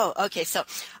 let's go. Okay, so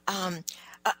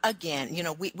again,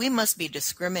 we must be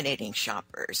discriminating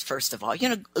shoppers, first of all.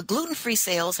 Gluten-free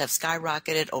sales have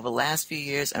skyrocketed over the last few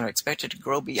years and are expected to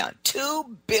grow beyond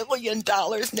 $2 billion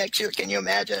next year. Can you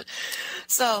imagine?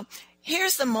 So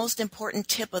here's the most important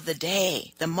tip of the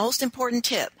day. The most important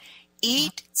tip: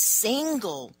 eat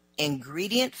single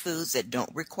ingredient foods that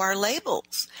don't require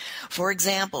labels. For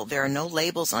example, there are no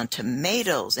labels on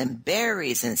tomatoes and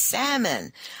berries and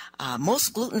salmon.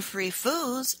 Most gluten-free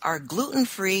foods are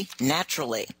gluten-free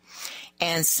naturally.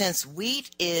 And since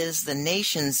wheat is the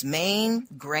nation's main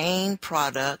grain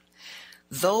product,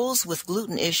 those with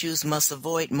gluten issues must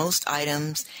avoid most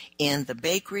items in the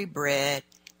bakery, bread,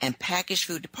 and packaged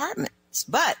food departments.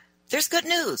 But there's good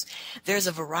news. There's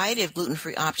a variety of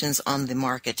gluten-free options on the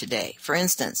market today. For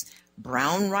instance,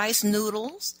 brown rice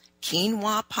noodles,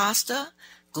 quinoa pasta,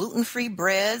 gluten-free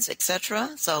breads,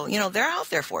 etc. So, they're out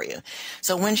there for you.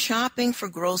 So when shopping for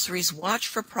groceries, watch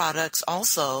for products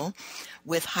also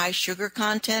with high sugar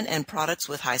content and products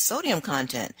with high sodium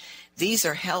content. These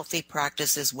are healthy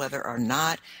practices whether or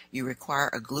not you require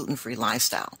a gluten-free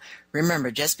lifestyle.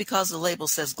 Remember, just because the label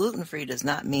says gluten-free does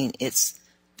not mean it's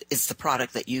the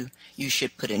product that you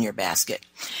should put in your basket.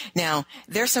 Now,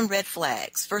 there's some red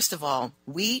flags. First of all,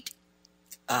 wheat,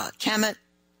 kamut,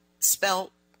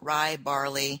 spelt, rye,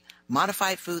 barley,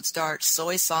 modified food starch,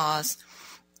 soy sauce,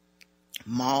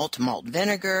 malt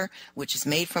vinegar, which is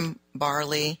made from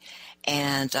barley,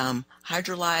 and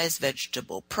hydrolyzed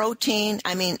vegetable protein.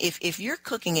 I mean, if you're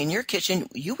cooking in your kitchen,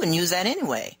 you wouldn't use that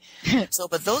anyway.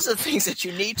 But those are the things that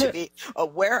you need to be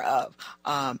aware of.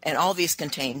 And all these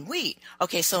contain wheat.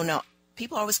 Okay, so now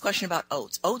people always question about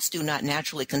oats. Oats do not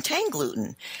naturally contain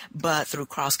gluten, but through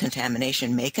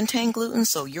cross-contamination may contain gluten.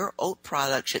 So your oat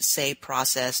product should say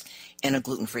processed in a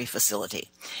gluten-free facility.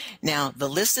 Now, the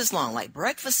list is long, like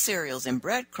breakfast cereals and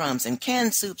breadcrumbs and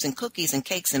canned soups and cookies and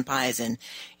cakes and pies. And,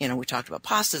 we talked about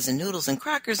pastas and noodles and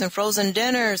crackers and frozen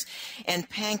dinners and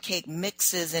pancake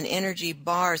mixes and energy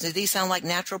bars. Do these sound like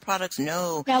natural products?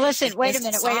 No. Now, listen, wait a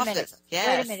minute. Yes.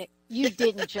 Wait a minute. You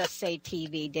didn't just say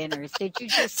TV dinners. Did you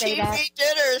just say that? TV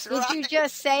dinners, right. Did you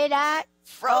just say that?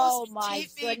 Frozen my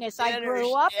TV goodness, dinners. I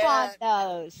grew up on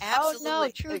those. Absolutely. Oh, no,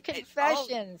 true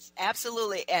confessions.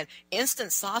 Absolutely. And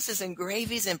instant sauces and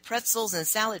gravies and pretzels and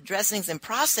salad dressings and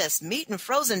processed meat and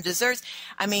frozen desserts.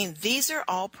 I mean, these are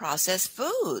all processed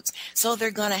foods. So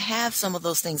they're going to have some of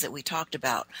those things that we talked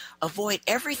about. Avoid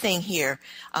everything here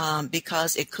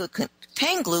because it could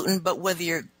contain gluten, but whether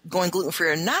you're going gluten-free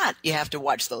or not, you have to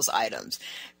watch those items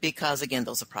because, again,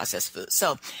 those are processed foods.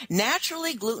 So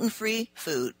naturally gluten-free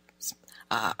food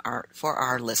are for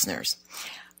our listeners.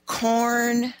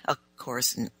 Corn, of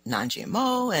course,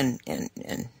 non-GMO and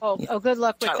good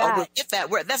luck with that. We'll get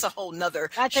that. That's a whole nother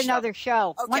That's show. another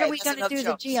show. Okay, when are we going to do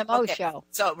the GMO show?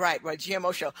 So right,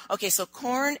 GMO show. Okay, so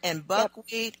corn and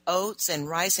buckwheat, oats and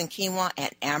rice and quinoa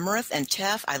and amaranth and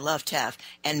teff. I love teff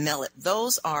and millet.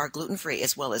 Those are gluten-free,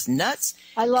 as well as nuts.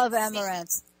 I love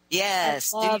amaranth.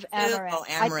 Yes. I love amaranth. Oh,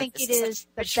 amaranth. I think it is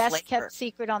the best kept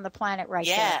secret on the planet right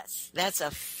there. Yes, that's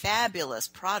a fabulous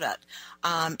product.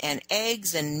 And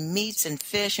eggs and meats and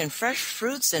fish and fresh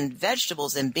fruits and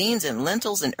vegetables and beans and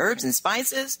lentils and herbs and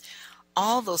spices.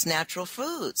 all those natural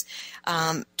foods.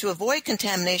 To avoid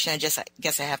contamination, I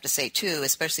guess I have to say too,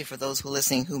 especially for those who are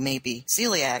listening who may be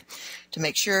celiac, to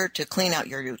make sure to clean out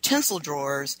your utensil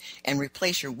drawers and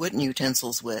replace your wooden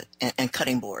utensils with and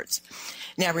cutting boards.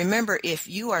 Now remember, if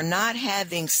you are not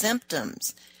having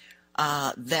symptoms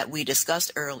that we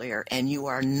discussed earlier and you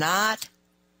are not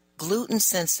gluten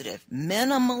sensitive,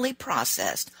 minimally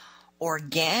processed,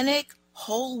 organic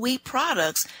whole wheat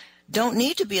products don't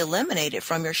need to be eliminated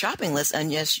from your shopping list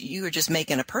unless you are just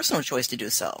making a personal choice to do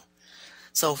so.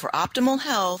 So for optimal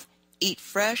health, eat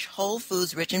fresh, whole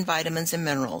foods rich in vitamins and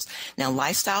minerals. Now,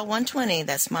 Lifestyle 120,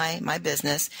 that's my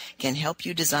business, can help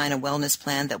you design a wellness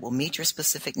plan that will meet your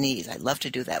specific needs. I'd love to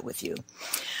do that with you.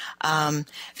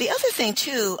 The other thing,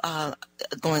 too,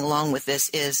 going along with this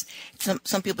is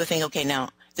some people think, okay, now,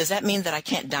 does that mean that I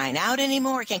can't dine out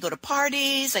anymore? I can't go to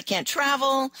parties? I can't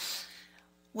travel?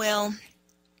 Well,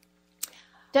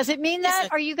 does it mean that?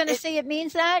 Are you going to say it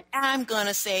means that? I'm going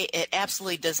to say it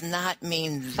absolutely does not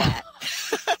mean that.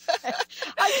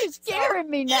 You're scaring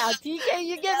me now, TK.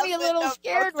 You get me a little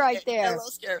scared right there. A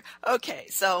little scared. Okay,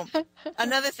 so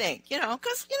another thing,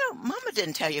 because, Mama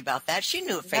didn't tell you about that. She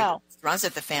knew favorite restaurants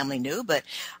that the family knew. But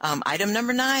item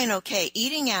number 9, okay,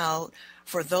 eating out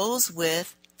for those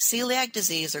with celiac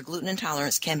disease or gluten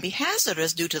intolerance can be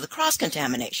hazardous due to the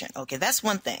cross-contamination. Okay, that's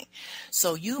one thing.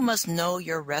 So you must know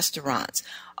your restaurants.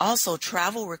 Also,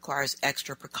 travel requires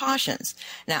extra precautions.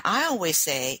 Now, I always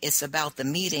say it's about the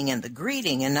meeting and the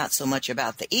greeting and not so much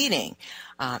about the eating.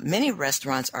 Many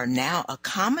restaurants are now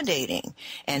accommodating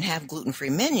and have gluten-free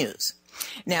menus.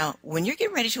 Now, when you're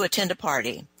getting ready to attend a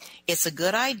party, it's a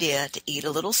good idea to eat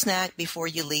a little snack before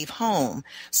you leave home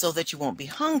so that you won't be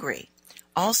hungry.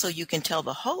 Also, you can tell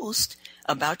the host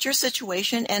about your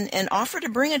situation and offer to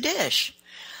bring a dish.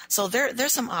 So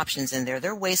there's some options in there.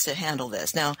 There are ways to handle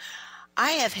this. Now,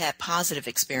 I have had positive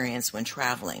experience when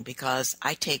traveling because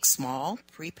I take small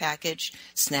prepackaged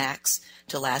snacks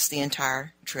to last the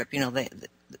entire trip.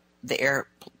 The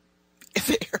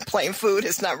airplane food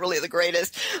is not really the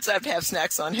greatest, so I have to have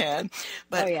snacks on hand.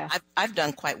 But I've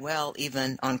done quite well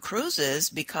even on cruises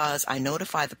because I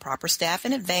notify the proper staff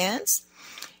in advance.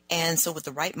 And so with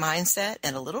the right mindset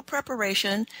and a little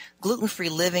preparation, gluten-free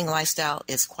living lifestyle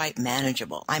is quite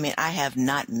manageable. I mean, I have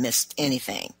not missed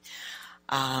anything.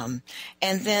 And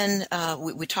then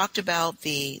we talked about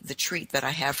the treat that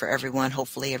I have for everyone.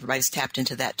 Hopefully everybody's tapped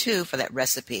into that too, for that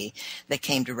recipe that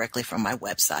came directly from my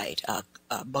website,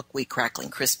 buckwheat crackling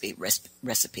crispy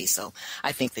recipe. So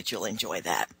I think that you'll enjoy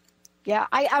that. Yeah,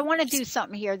 I want to do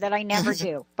something here that I never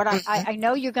do, but I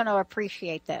know you're going to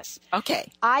appreciate this.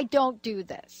 Okay. I don't do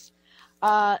this.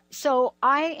 So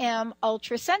I am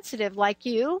ultra sensitive like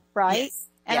you, right? Yes.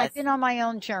 And I've been on my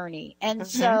own journey. And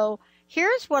so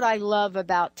here's what I love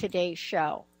about today's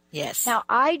show. Yes. Now,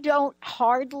 I don't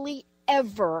hardly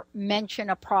ever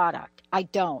mention a product. I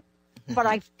don't. But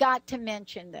I've got to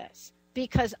mention this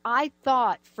because I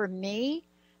thought for me,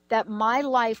 that my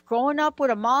life growing up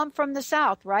with a mom from the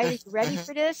South, right? Are you ready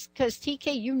for this? Because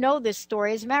TK, you know this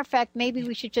story. As a matter of fact, maybe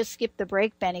we should just skip the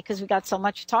break, Benny, because we got so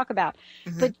much to talk about.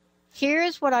 But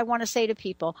here's what I want to say to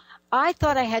people. I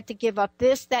thought I had to give up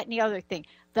this, that, and the other thing.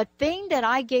 The thing that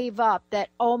I gave up that,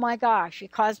 oh my gosh,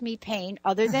 it caused me pain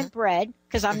other than bread,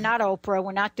 because I'm not Oprah,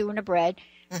 we're not doing the bread,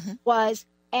 was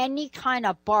any kind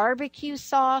of barbecue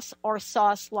sauce or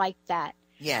sauce like that.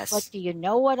 Yes. But do you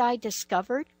know what I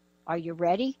discovered? Are you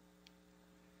ready?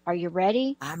 Are you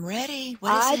ready? I'm ready.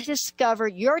 I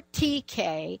discovered your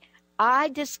TK. I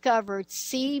discovered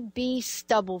CB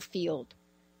Stubblefield.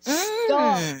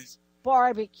 Stubbs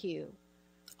Barbecue.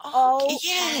 Oh,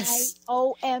 yes.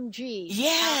 OMG.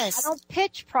 Yes. I don't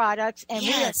pitch products, and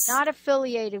we are not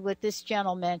affiliated with this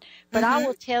gentleman, but I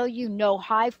will tell you, no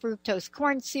high fructose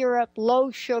corn syrup, low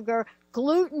sugar,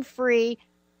 gluten-free.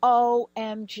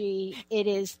 OMG, it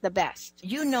is the best.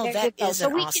 You know, that is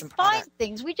an awesome product. So we can find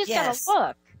things. We just got to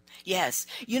look. Yes.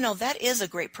 That is a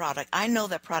great product. I know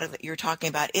that product that you're talking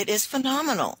about. It is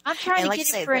phenomenal. I'm trying to get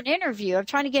him for an interview. I'm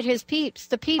trying to get his peeps.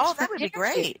 The peeps. Oh, that would be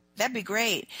great. That'd be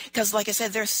great. Because like I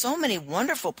said, there's so many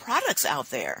wonderful products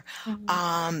out there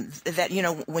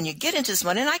that, when you get into this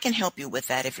one, and I can help you with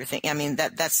that if you're thinking, I mean,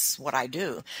 that's what I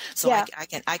do. So I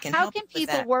can help you with that. How can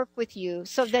people work with you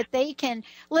so that they can,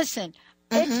 listen,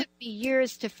 it took me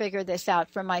years to figure this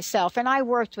out for myself. And I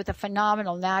worked with a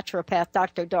phenomenal naturopath,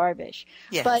 Dr. Darvish.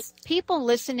 Yes. But people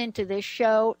listening to this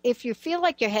show, if you feel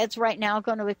like your head's right now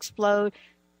going to explode,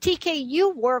 TK, you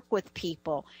work with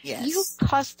people. Yes. You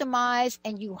customize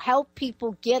and you help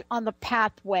people get on the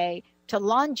pathway to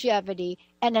longevity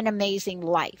and an amazing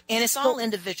life. And it's all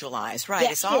individualized, right?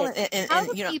 Yeah, it's all, how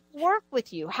do people work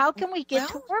with you? How can we get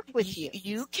to work with you?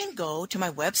 You can go to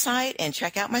my website and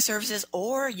check out my services,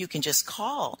 or you can just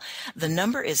call. The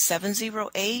number is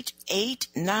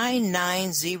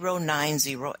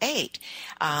 708-899-0908.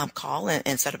 Call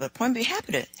and set up an appointment. Be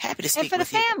happy to speak with you. And for the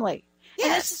family. Yes.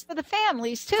 And this is for the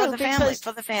families too. For the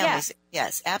families. Yeah.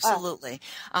 Yes, absolutely.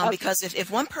 Okay. Because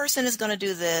if one person is going to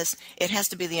do this, it has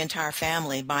to be the entire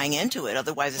family buying into it.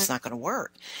 Otherwise, it's not going to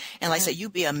work. And like I said,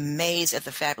 you'd be amazed at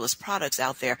the fabulous products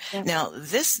out there. Yeah. Now,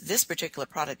 this particular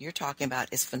product you're talking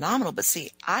about is phenomenal. But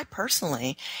see, I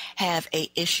personally have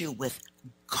a issue with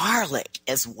garlic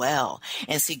as well.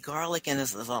 And see, garlic and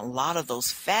there's a lot of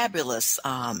those fabulous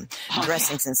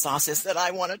dressings and sauces that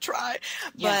I want to try.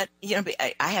 But,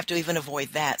 I have to even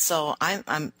avoid that. So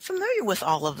I'm familiar with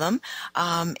all of them.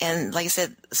 And like I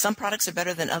said, some products are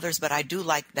better than others, but I do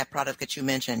like that product that you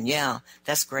mentioned. Yeah,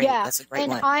 that's great. Yeah. That's a great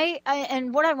one.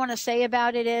 And what I want to say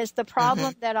about it is the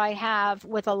problem that I have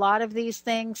with a lot of these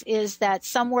things is that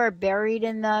somewhere buried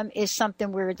in them is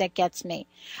something weird that gets me.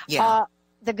 Yeah.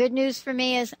 The good news for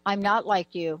me is I'm not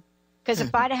like you. Because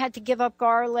if I'd have had to give up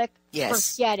garlic,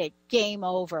 forget it. Game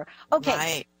over. Okay.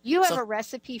 Right. You have a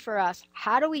recipe for us.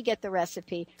 How do we get the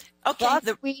recipe? Okay.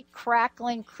 Buckwheat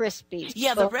crackling crispies.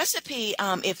 Yeah, the recipe,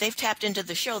 if they've tapped into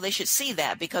the show, they should see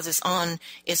that because it's on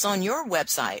your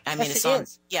website. I mean, it's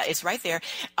right there.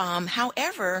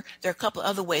 However, there are a couple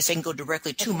other ways. They can go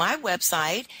directly to my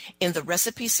website in the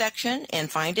recipe section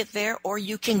and find it there, or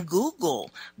you can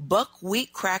Google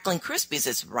buckwheat crackling crispies.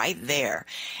 It's right there.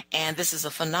 And this is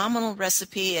a phenomenal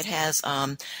recipe. It has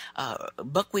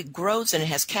buckwheat groats, and it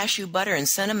has cashew butter and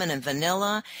cinnamon and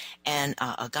vanilla and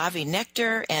agave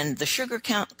nectar, and the sugar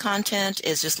content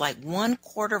is just like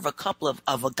 1/4 of a cup of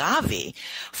agave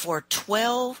for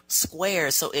 12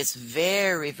 squares. So it's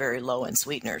very, very low in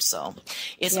sweeteners. So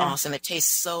it's awesome. It tastes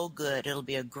so good. It'll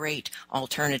be a great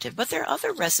alternative. But there are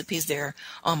other recipes there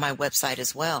on my website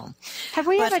as well. Have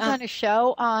we ever done a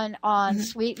show on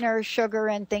sweeteners, sugar,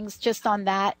 and things just on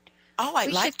that? Oh,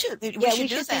 I'd like to. We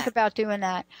should think about doing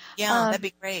that. Yeah, that'd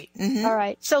be great. All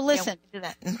right. So listen, do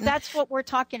that. That's what we're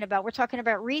talking about. We're talking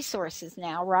about resources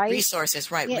now, right? Resources,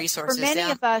 right. Yeah, resources. For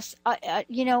many of us,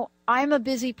 I'm a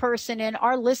busy person and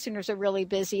our listeners are really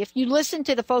busy. If you listen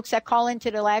to the folks that call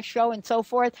into the last show and so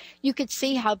forth, you could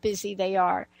see how busy they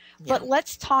are. Yeah. But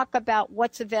let's talk about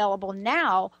what's available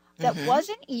now that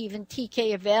wasn't even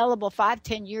TK available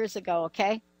 5-10 years ago,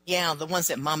 okay? Yeah, the ones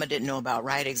that Mama didn't know about,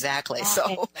 right? Exactly.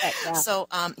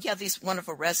 These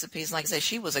wonderful recipes. Like I said,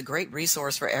 she was a great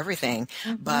resource for everything,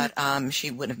 but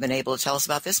she wouldn't have been able to tell us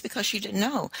about this because she didn't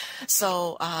know.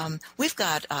 So we've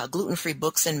got gluten-free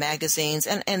books and magazines,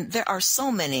 and there are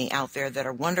so many out there that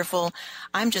are wonderful.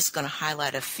 I'm just going to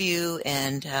highlight a few,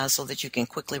 and so that you can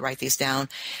quickly write these down.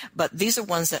 But these are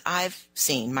ones that I've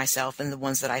seen myself, and the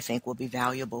ones that I think will be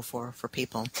valuable for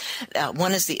people.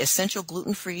 One is the Essential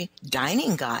Gluten-Free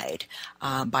Dining Guide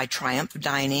by Triumph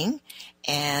Dining,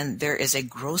 and there is a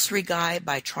grocery guide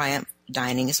by Triumph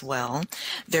Dining as well.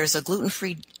 There's a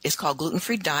it's called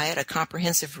Gluten-Free Diet, a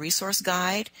comprehensive resource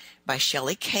guide by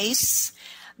Shelley Case.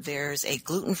 There's a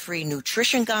gluten-free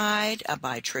nutrition guide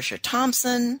by Tricia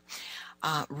Thompson.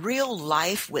 Real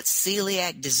Life with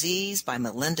Celiac Disease by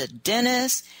Melinda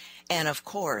Dennis. And, of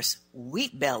course,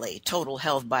 Wheat Belly, Total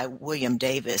Health by William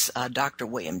Davis, Dr.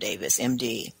 William Davis,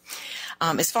 MD.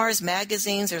 As far as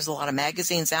magazines, there's a lot of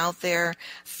magazines out there.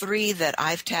 3 that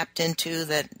I've tapped into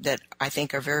that I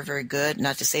think are very, very good.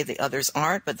 Not to say the others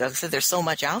aren't, but like I said, there's so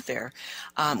much out there.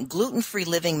 Gluten-Free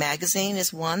Living Magazine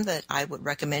is one that I would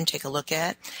recommend take a look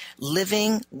at.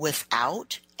 Living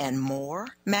Without and More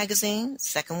Magazine,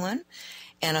 second one.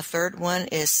 And a third one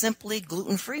is Simply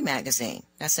Gluten-Free Magazine.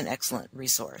 That's an excellent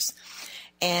resource.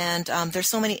 And there's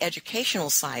so many educational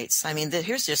sites. I mean,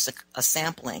 here's just a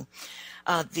sampling.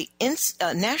 The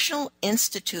National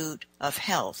Institute of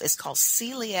Health is called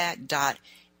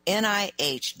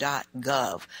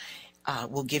celiac.nih.gov.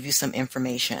 Will give you some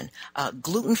information.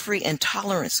 Gluten-Free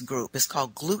Intolerance Group is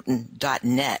called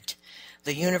gluten.net.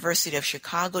 The University of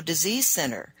Chicago Disease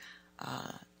Center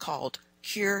called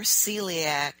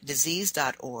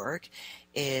cureceliacdisease.org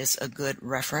is a good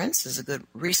reference, is a good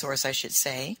resource, I should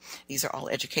say. These are all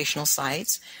educational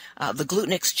sites.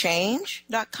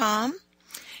 Theglutenexchange.com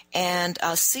and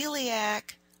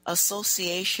Celiac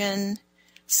Association,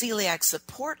 Celiac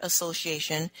Support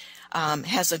Association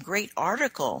has a great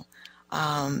article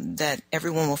that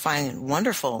everyone will find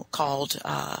wonderful called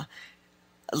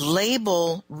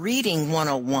Label Reading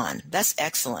 101. That's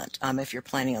excellent if you're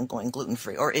planning on going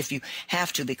gluten-free or if you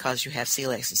have to because you have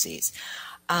celiac disease.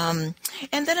 And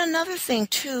then another thing,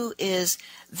 too, is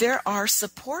there are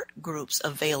support groups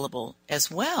available as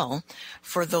well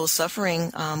for those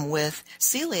suffering with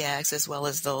celiacs as well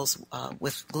as those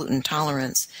with gluten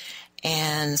intolerance.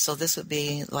 And so this would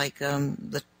be like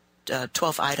the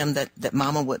 12th item that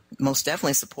Momma would most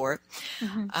definitely support.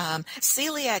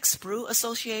 Celiac Sprue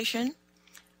Association,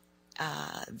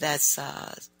 that's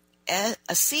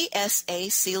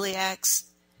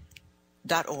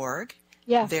CSAceliacs.org.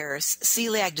 Yeah. There's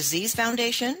Celiac Disease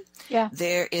Foundation. Yeah.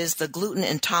 There is the Gluten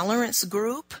Intolerance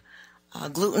Group,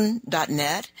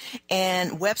 gluten.net,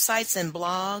 and websites and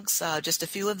blogs, just a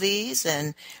few of these,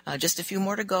 and just a few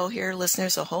more to go here,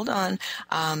 listeners, so hold on.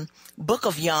 Book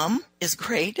of Yum is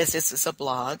great. It's a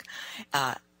blog.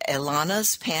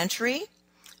 Elana's Pantry,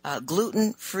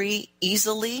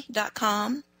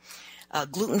 glutenfreeeasily.com,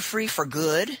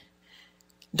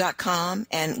 glutenfreeforgood.com,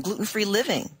 and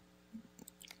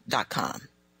glutenfreeliving.com.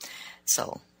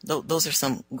 So those are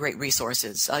some great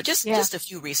resources. Just a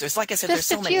few resources. Like I said, there's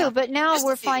so many. Just a few, but now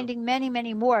we're finding many,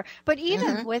 many more. But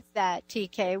even with that,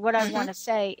 TK, what I want to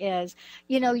say is,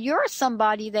 you're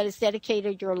somebody that has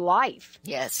dedicated your life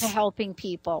to helping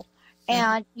people.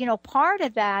 And, part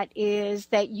of that is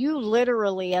that you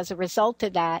literally, as a result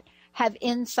of that, have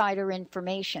insider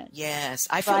information. Yes,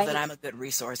 I feel that I'm a good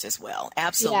resource as well.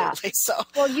 Absolutely. Yeah. So,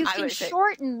 well, you can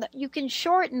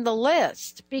shorten the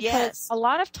list, because a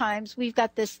lot of times we've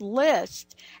got this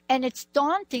list, and it's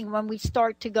daunting when we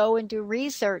start to go and do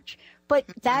research. But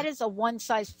that is a one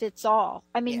size fits all.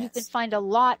 I mean, you can find a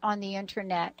lot on the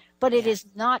internet, but it is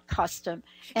not custom.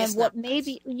 And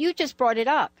you just brought it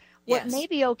up. What may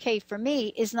be okay for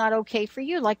me is not okay for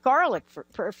you, like garlic,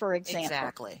 for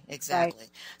example. Exactly. Right?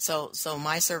 So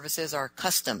my services are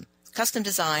custom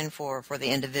designed for the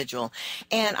individual.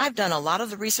 And I've done a lot of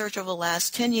the research over the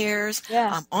last 10 years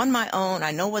on my own.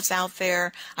 I know what's out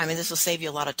there. I mean, this will save you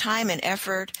a lot of time and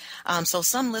effort. So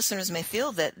some listeners may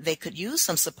feel that they could use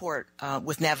some support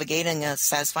with navigating a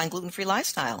satisfying gluten-free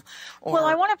lifestyle. Well,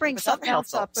 I want to bring something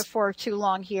else up before too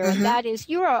long here, and that is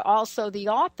you are also the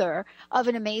author of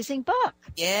an amazing book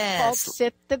called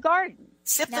Sip the Garden.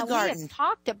 Now, we have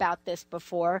talked about this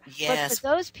before, but for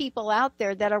those people out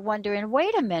there that are wondering,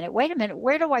 wait a minute,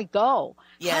 where do I go?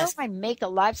 How do I make a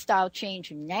lifestyle change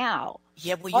now?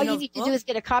 Yeah, well, all you need to do is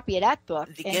get a copy of that book.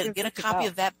 Get a copy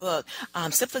of that book.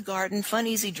 Sip the Garden, Fun,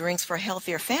 Easy Drinks for a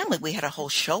Healthier Family. We had a whole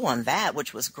show on that,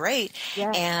 which was great.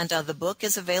 Yeah. And the book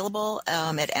is available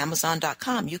at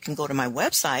Amazon.com. You can go to my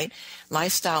website,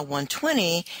 Lifestyle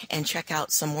 120, and check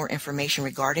out some more information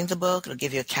regarding the book. It'll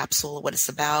give you a capsule of what it's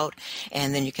about,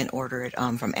 and then you can order it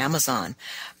from Amazon.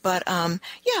 But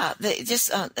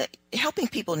helping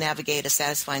people navigate a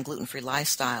satisfying gluten-free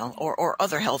lifestyle or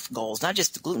other health goals, not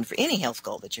just gluten-free, any health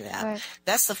goal that you have. Right.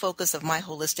 That's the focus of my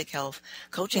holistic health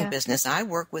coaching business. I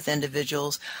work with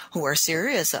individuals who are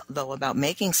serious, though, about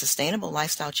making sustainable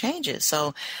lifestyle changes.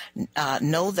 So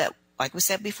know that, like we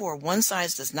said before, one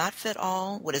size does not fit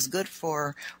all. What is good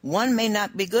for one may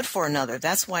not be good for another.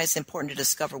 That's why it's important to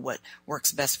discover what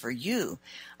works best for you.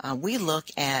 We look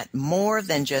at more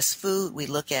than just food. We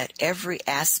look at every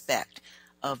aspect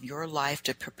of your life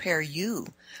to prepare you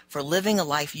for living a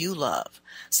life you love.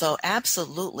 So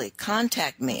absolutely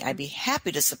contact me. I'd be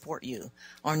happy to support you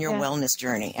on your wellness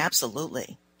journey.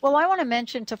 Absolutely. Well, I want to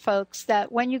mention to folks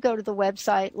that when you go to the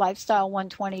website,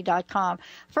 lifestyle120.com,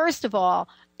 first of all,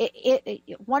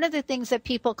 one of the things that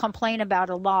people complain about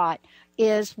a lot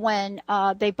is when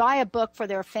they buy a book for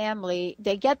their family,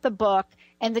 they get the book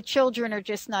and the children are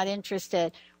just not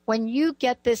interested. When you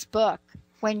get this book,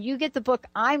 when you get the book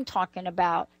I'm talking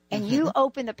about, and you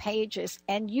open the pages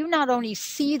and you not only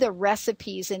see the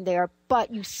recipes in there, but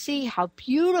you see how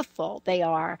beautiful they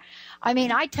are. I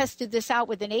mean, I tested this out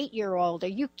with an 8-year-old. Are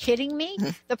you kidding me?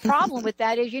 The problem with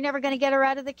that is you're never going to get her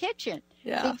out of the kitchen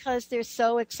because they're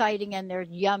so exciting and they're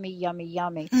yummy, yummy,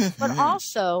 yummy. But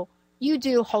also, you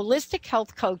do holistic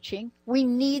health coaching. We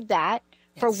need that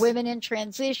for women in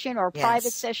transition or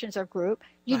private sessions or group.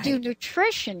 You do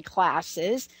nutrition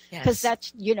classes because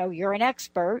that's, you're an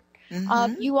expert.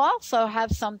 You also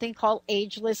have something called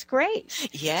Ageless Grace.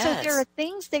 Yes. So there are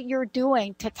things that you're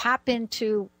doing to tap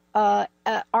into our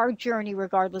journey,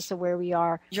 regardless of where we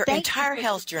are. Your entire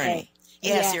health journey.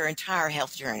 Yes, your entire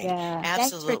health journey. Yeah.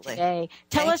 Absolutely. Thanks for today.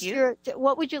 Tell us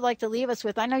what would you like to leave us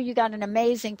with? I know you got an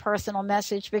amazing personal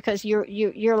message because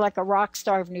you're like a rock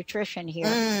star of nutrition here.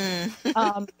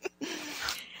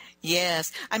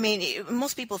 Yes. I mean,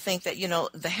 most people think that,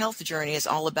 the health journey is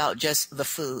all about just the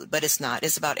food, but it's not.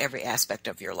 It's about every aspect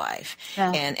of your life.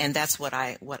 Yeah. And that's what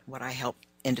I help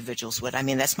individuals with. I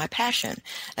mean, that's my passion.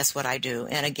 That's what I do.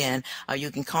 And again,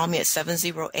 you can call me at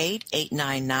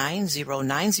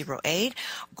 708-899-0908.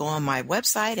 Go on my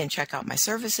website and check out my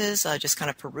services. Just kind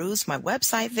of peruse my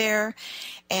website there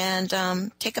and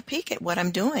take a peek at what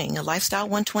I'm doing,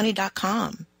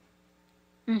 lifestyle120.com.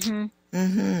 Mm-hmm.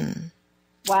 Mm-hmm.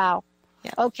 Wow.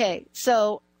 Yeah. Okay,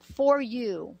 so for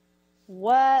you,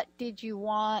 what did you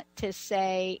want to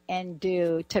say and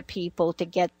do to people to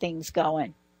get things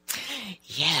going?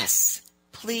 Yes.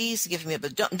 Please give me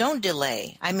but don't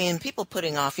delay. I mean, people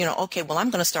putting off, okay, well, I'm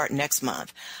going to start next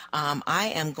month.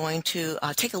 I am going to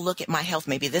take a look at my health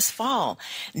maybe this fall.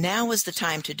 Now is the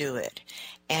time to do it.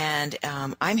 And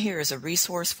I'm here as a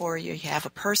resource for you. You have a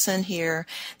person here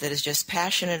that is just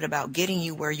passionate about getting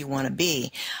you where you want to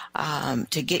be,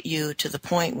 to get you to the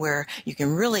point where you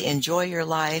can really enjoy your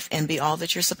life and be all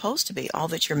that you're supposed to be, all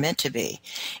that you're meant to be.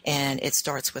 And it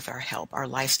starts with our help. Our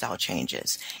lifestyle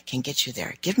changes can get you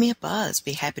there. Give me a buzz.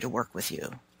 Be happy to work with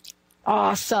you.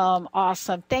 Awesome.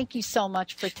 Awesome. Thank you so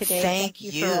much for today. Thank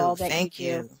you for all that Thank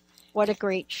you do. What a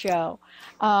great show.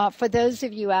 For those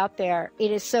of you out there, it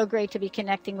is so great to be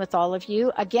connecting with all of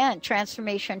you. Again,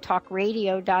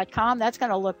 transformationtalkradio.com. That's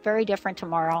going to look very different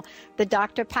tomorrow. The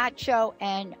Dr. Pat Show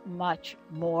and much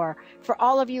more. For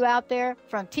all of you out there,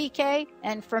 from TK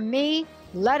and from me,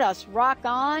 let us rock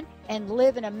on and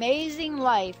live an amazing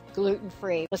life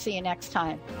gluten-free. We'll see you next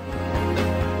time.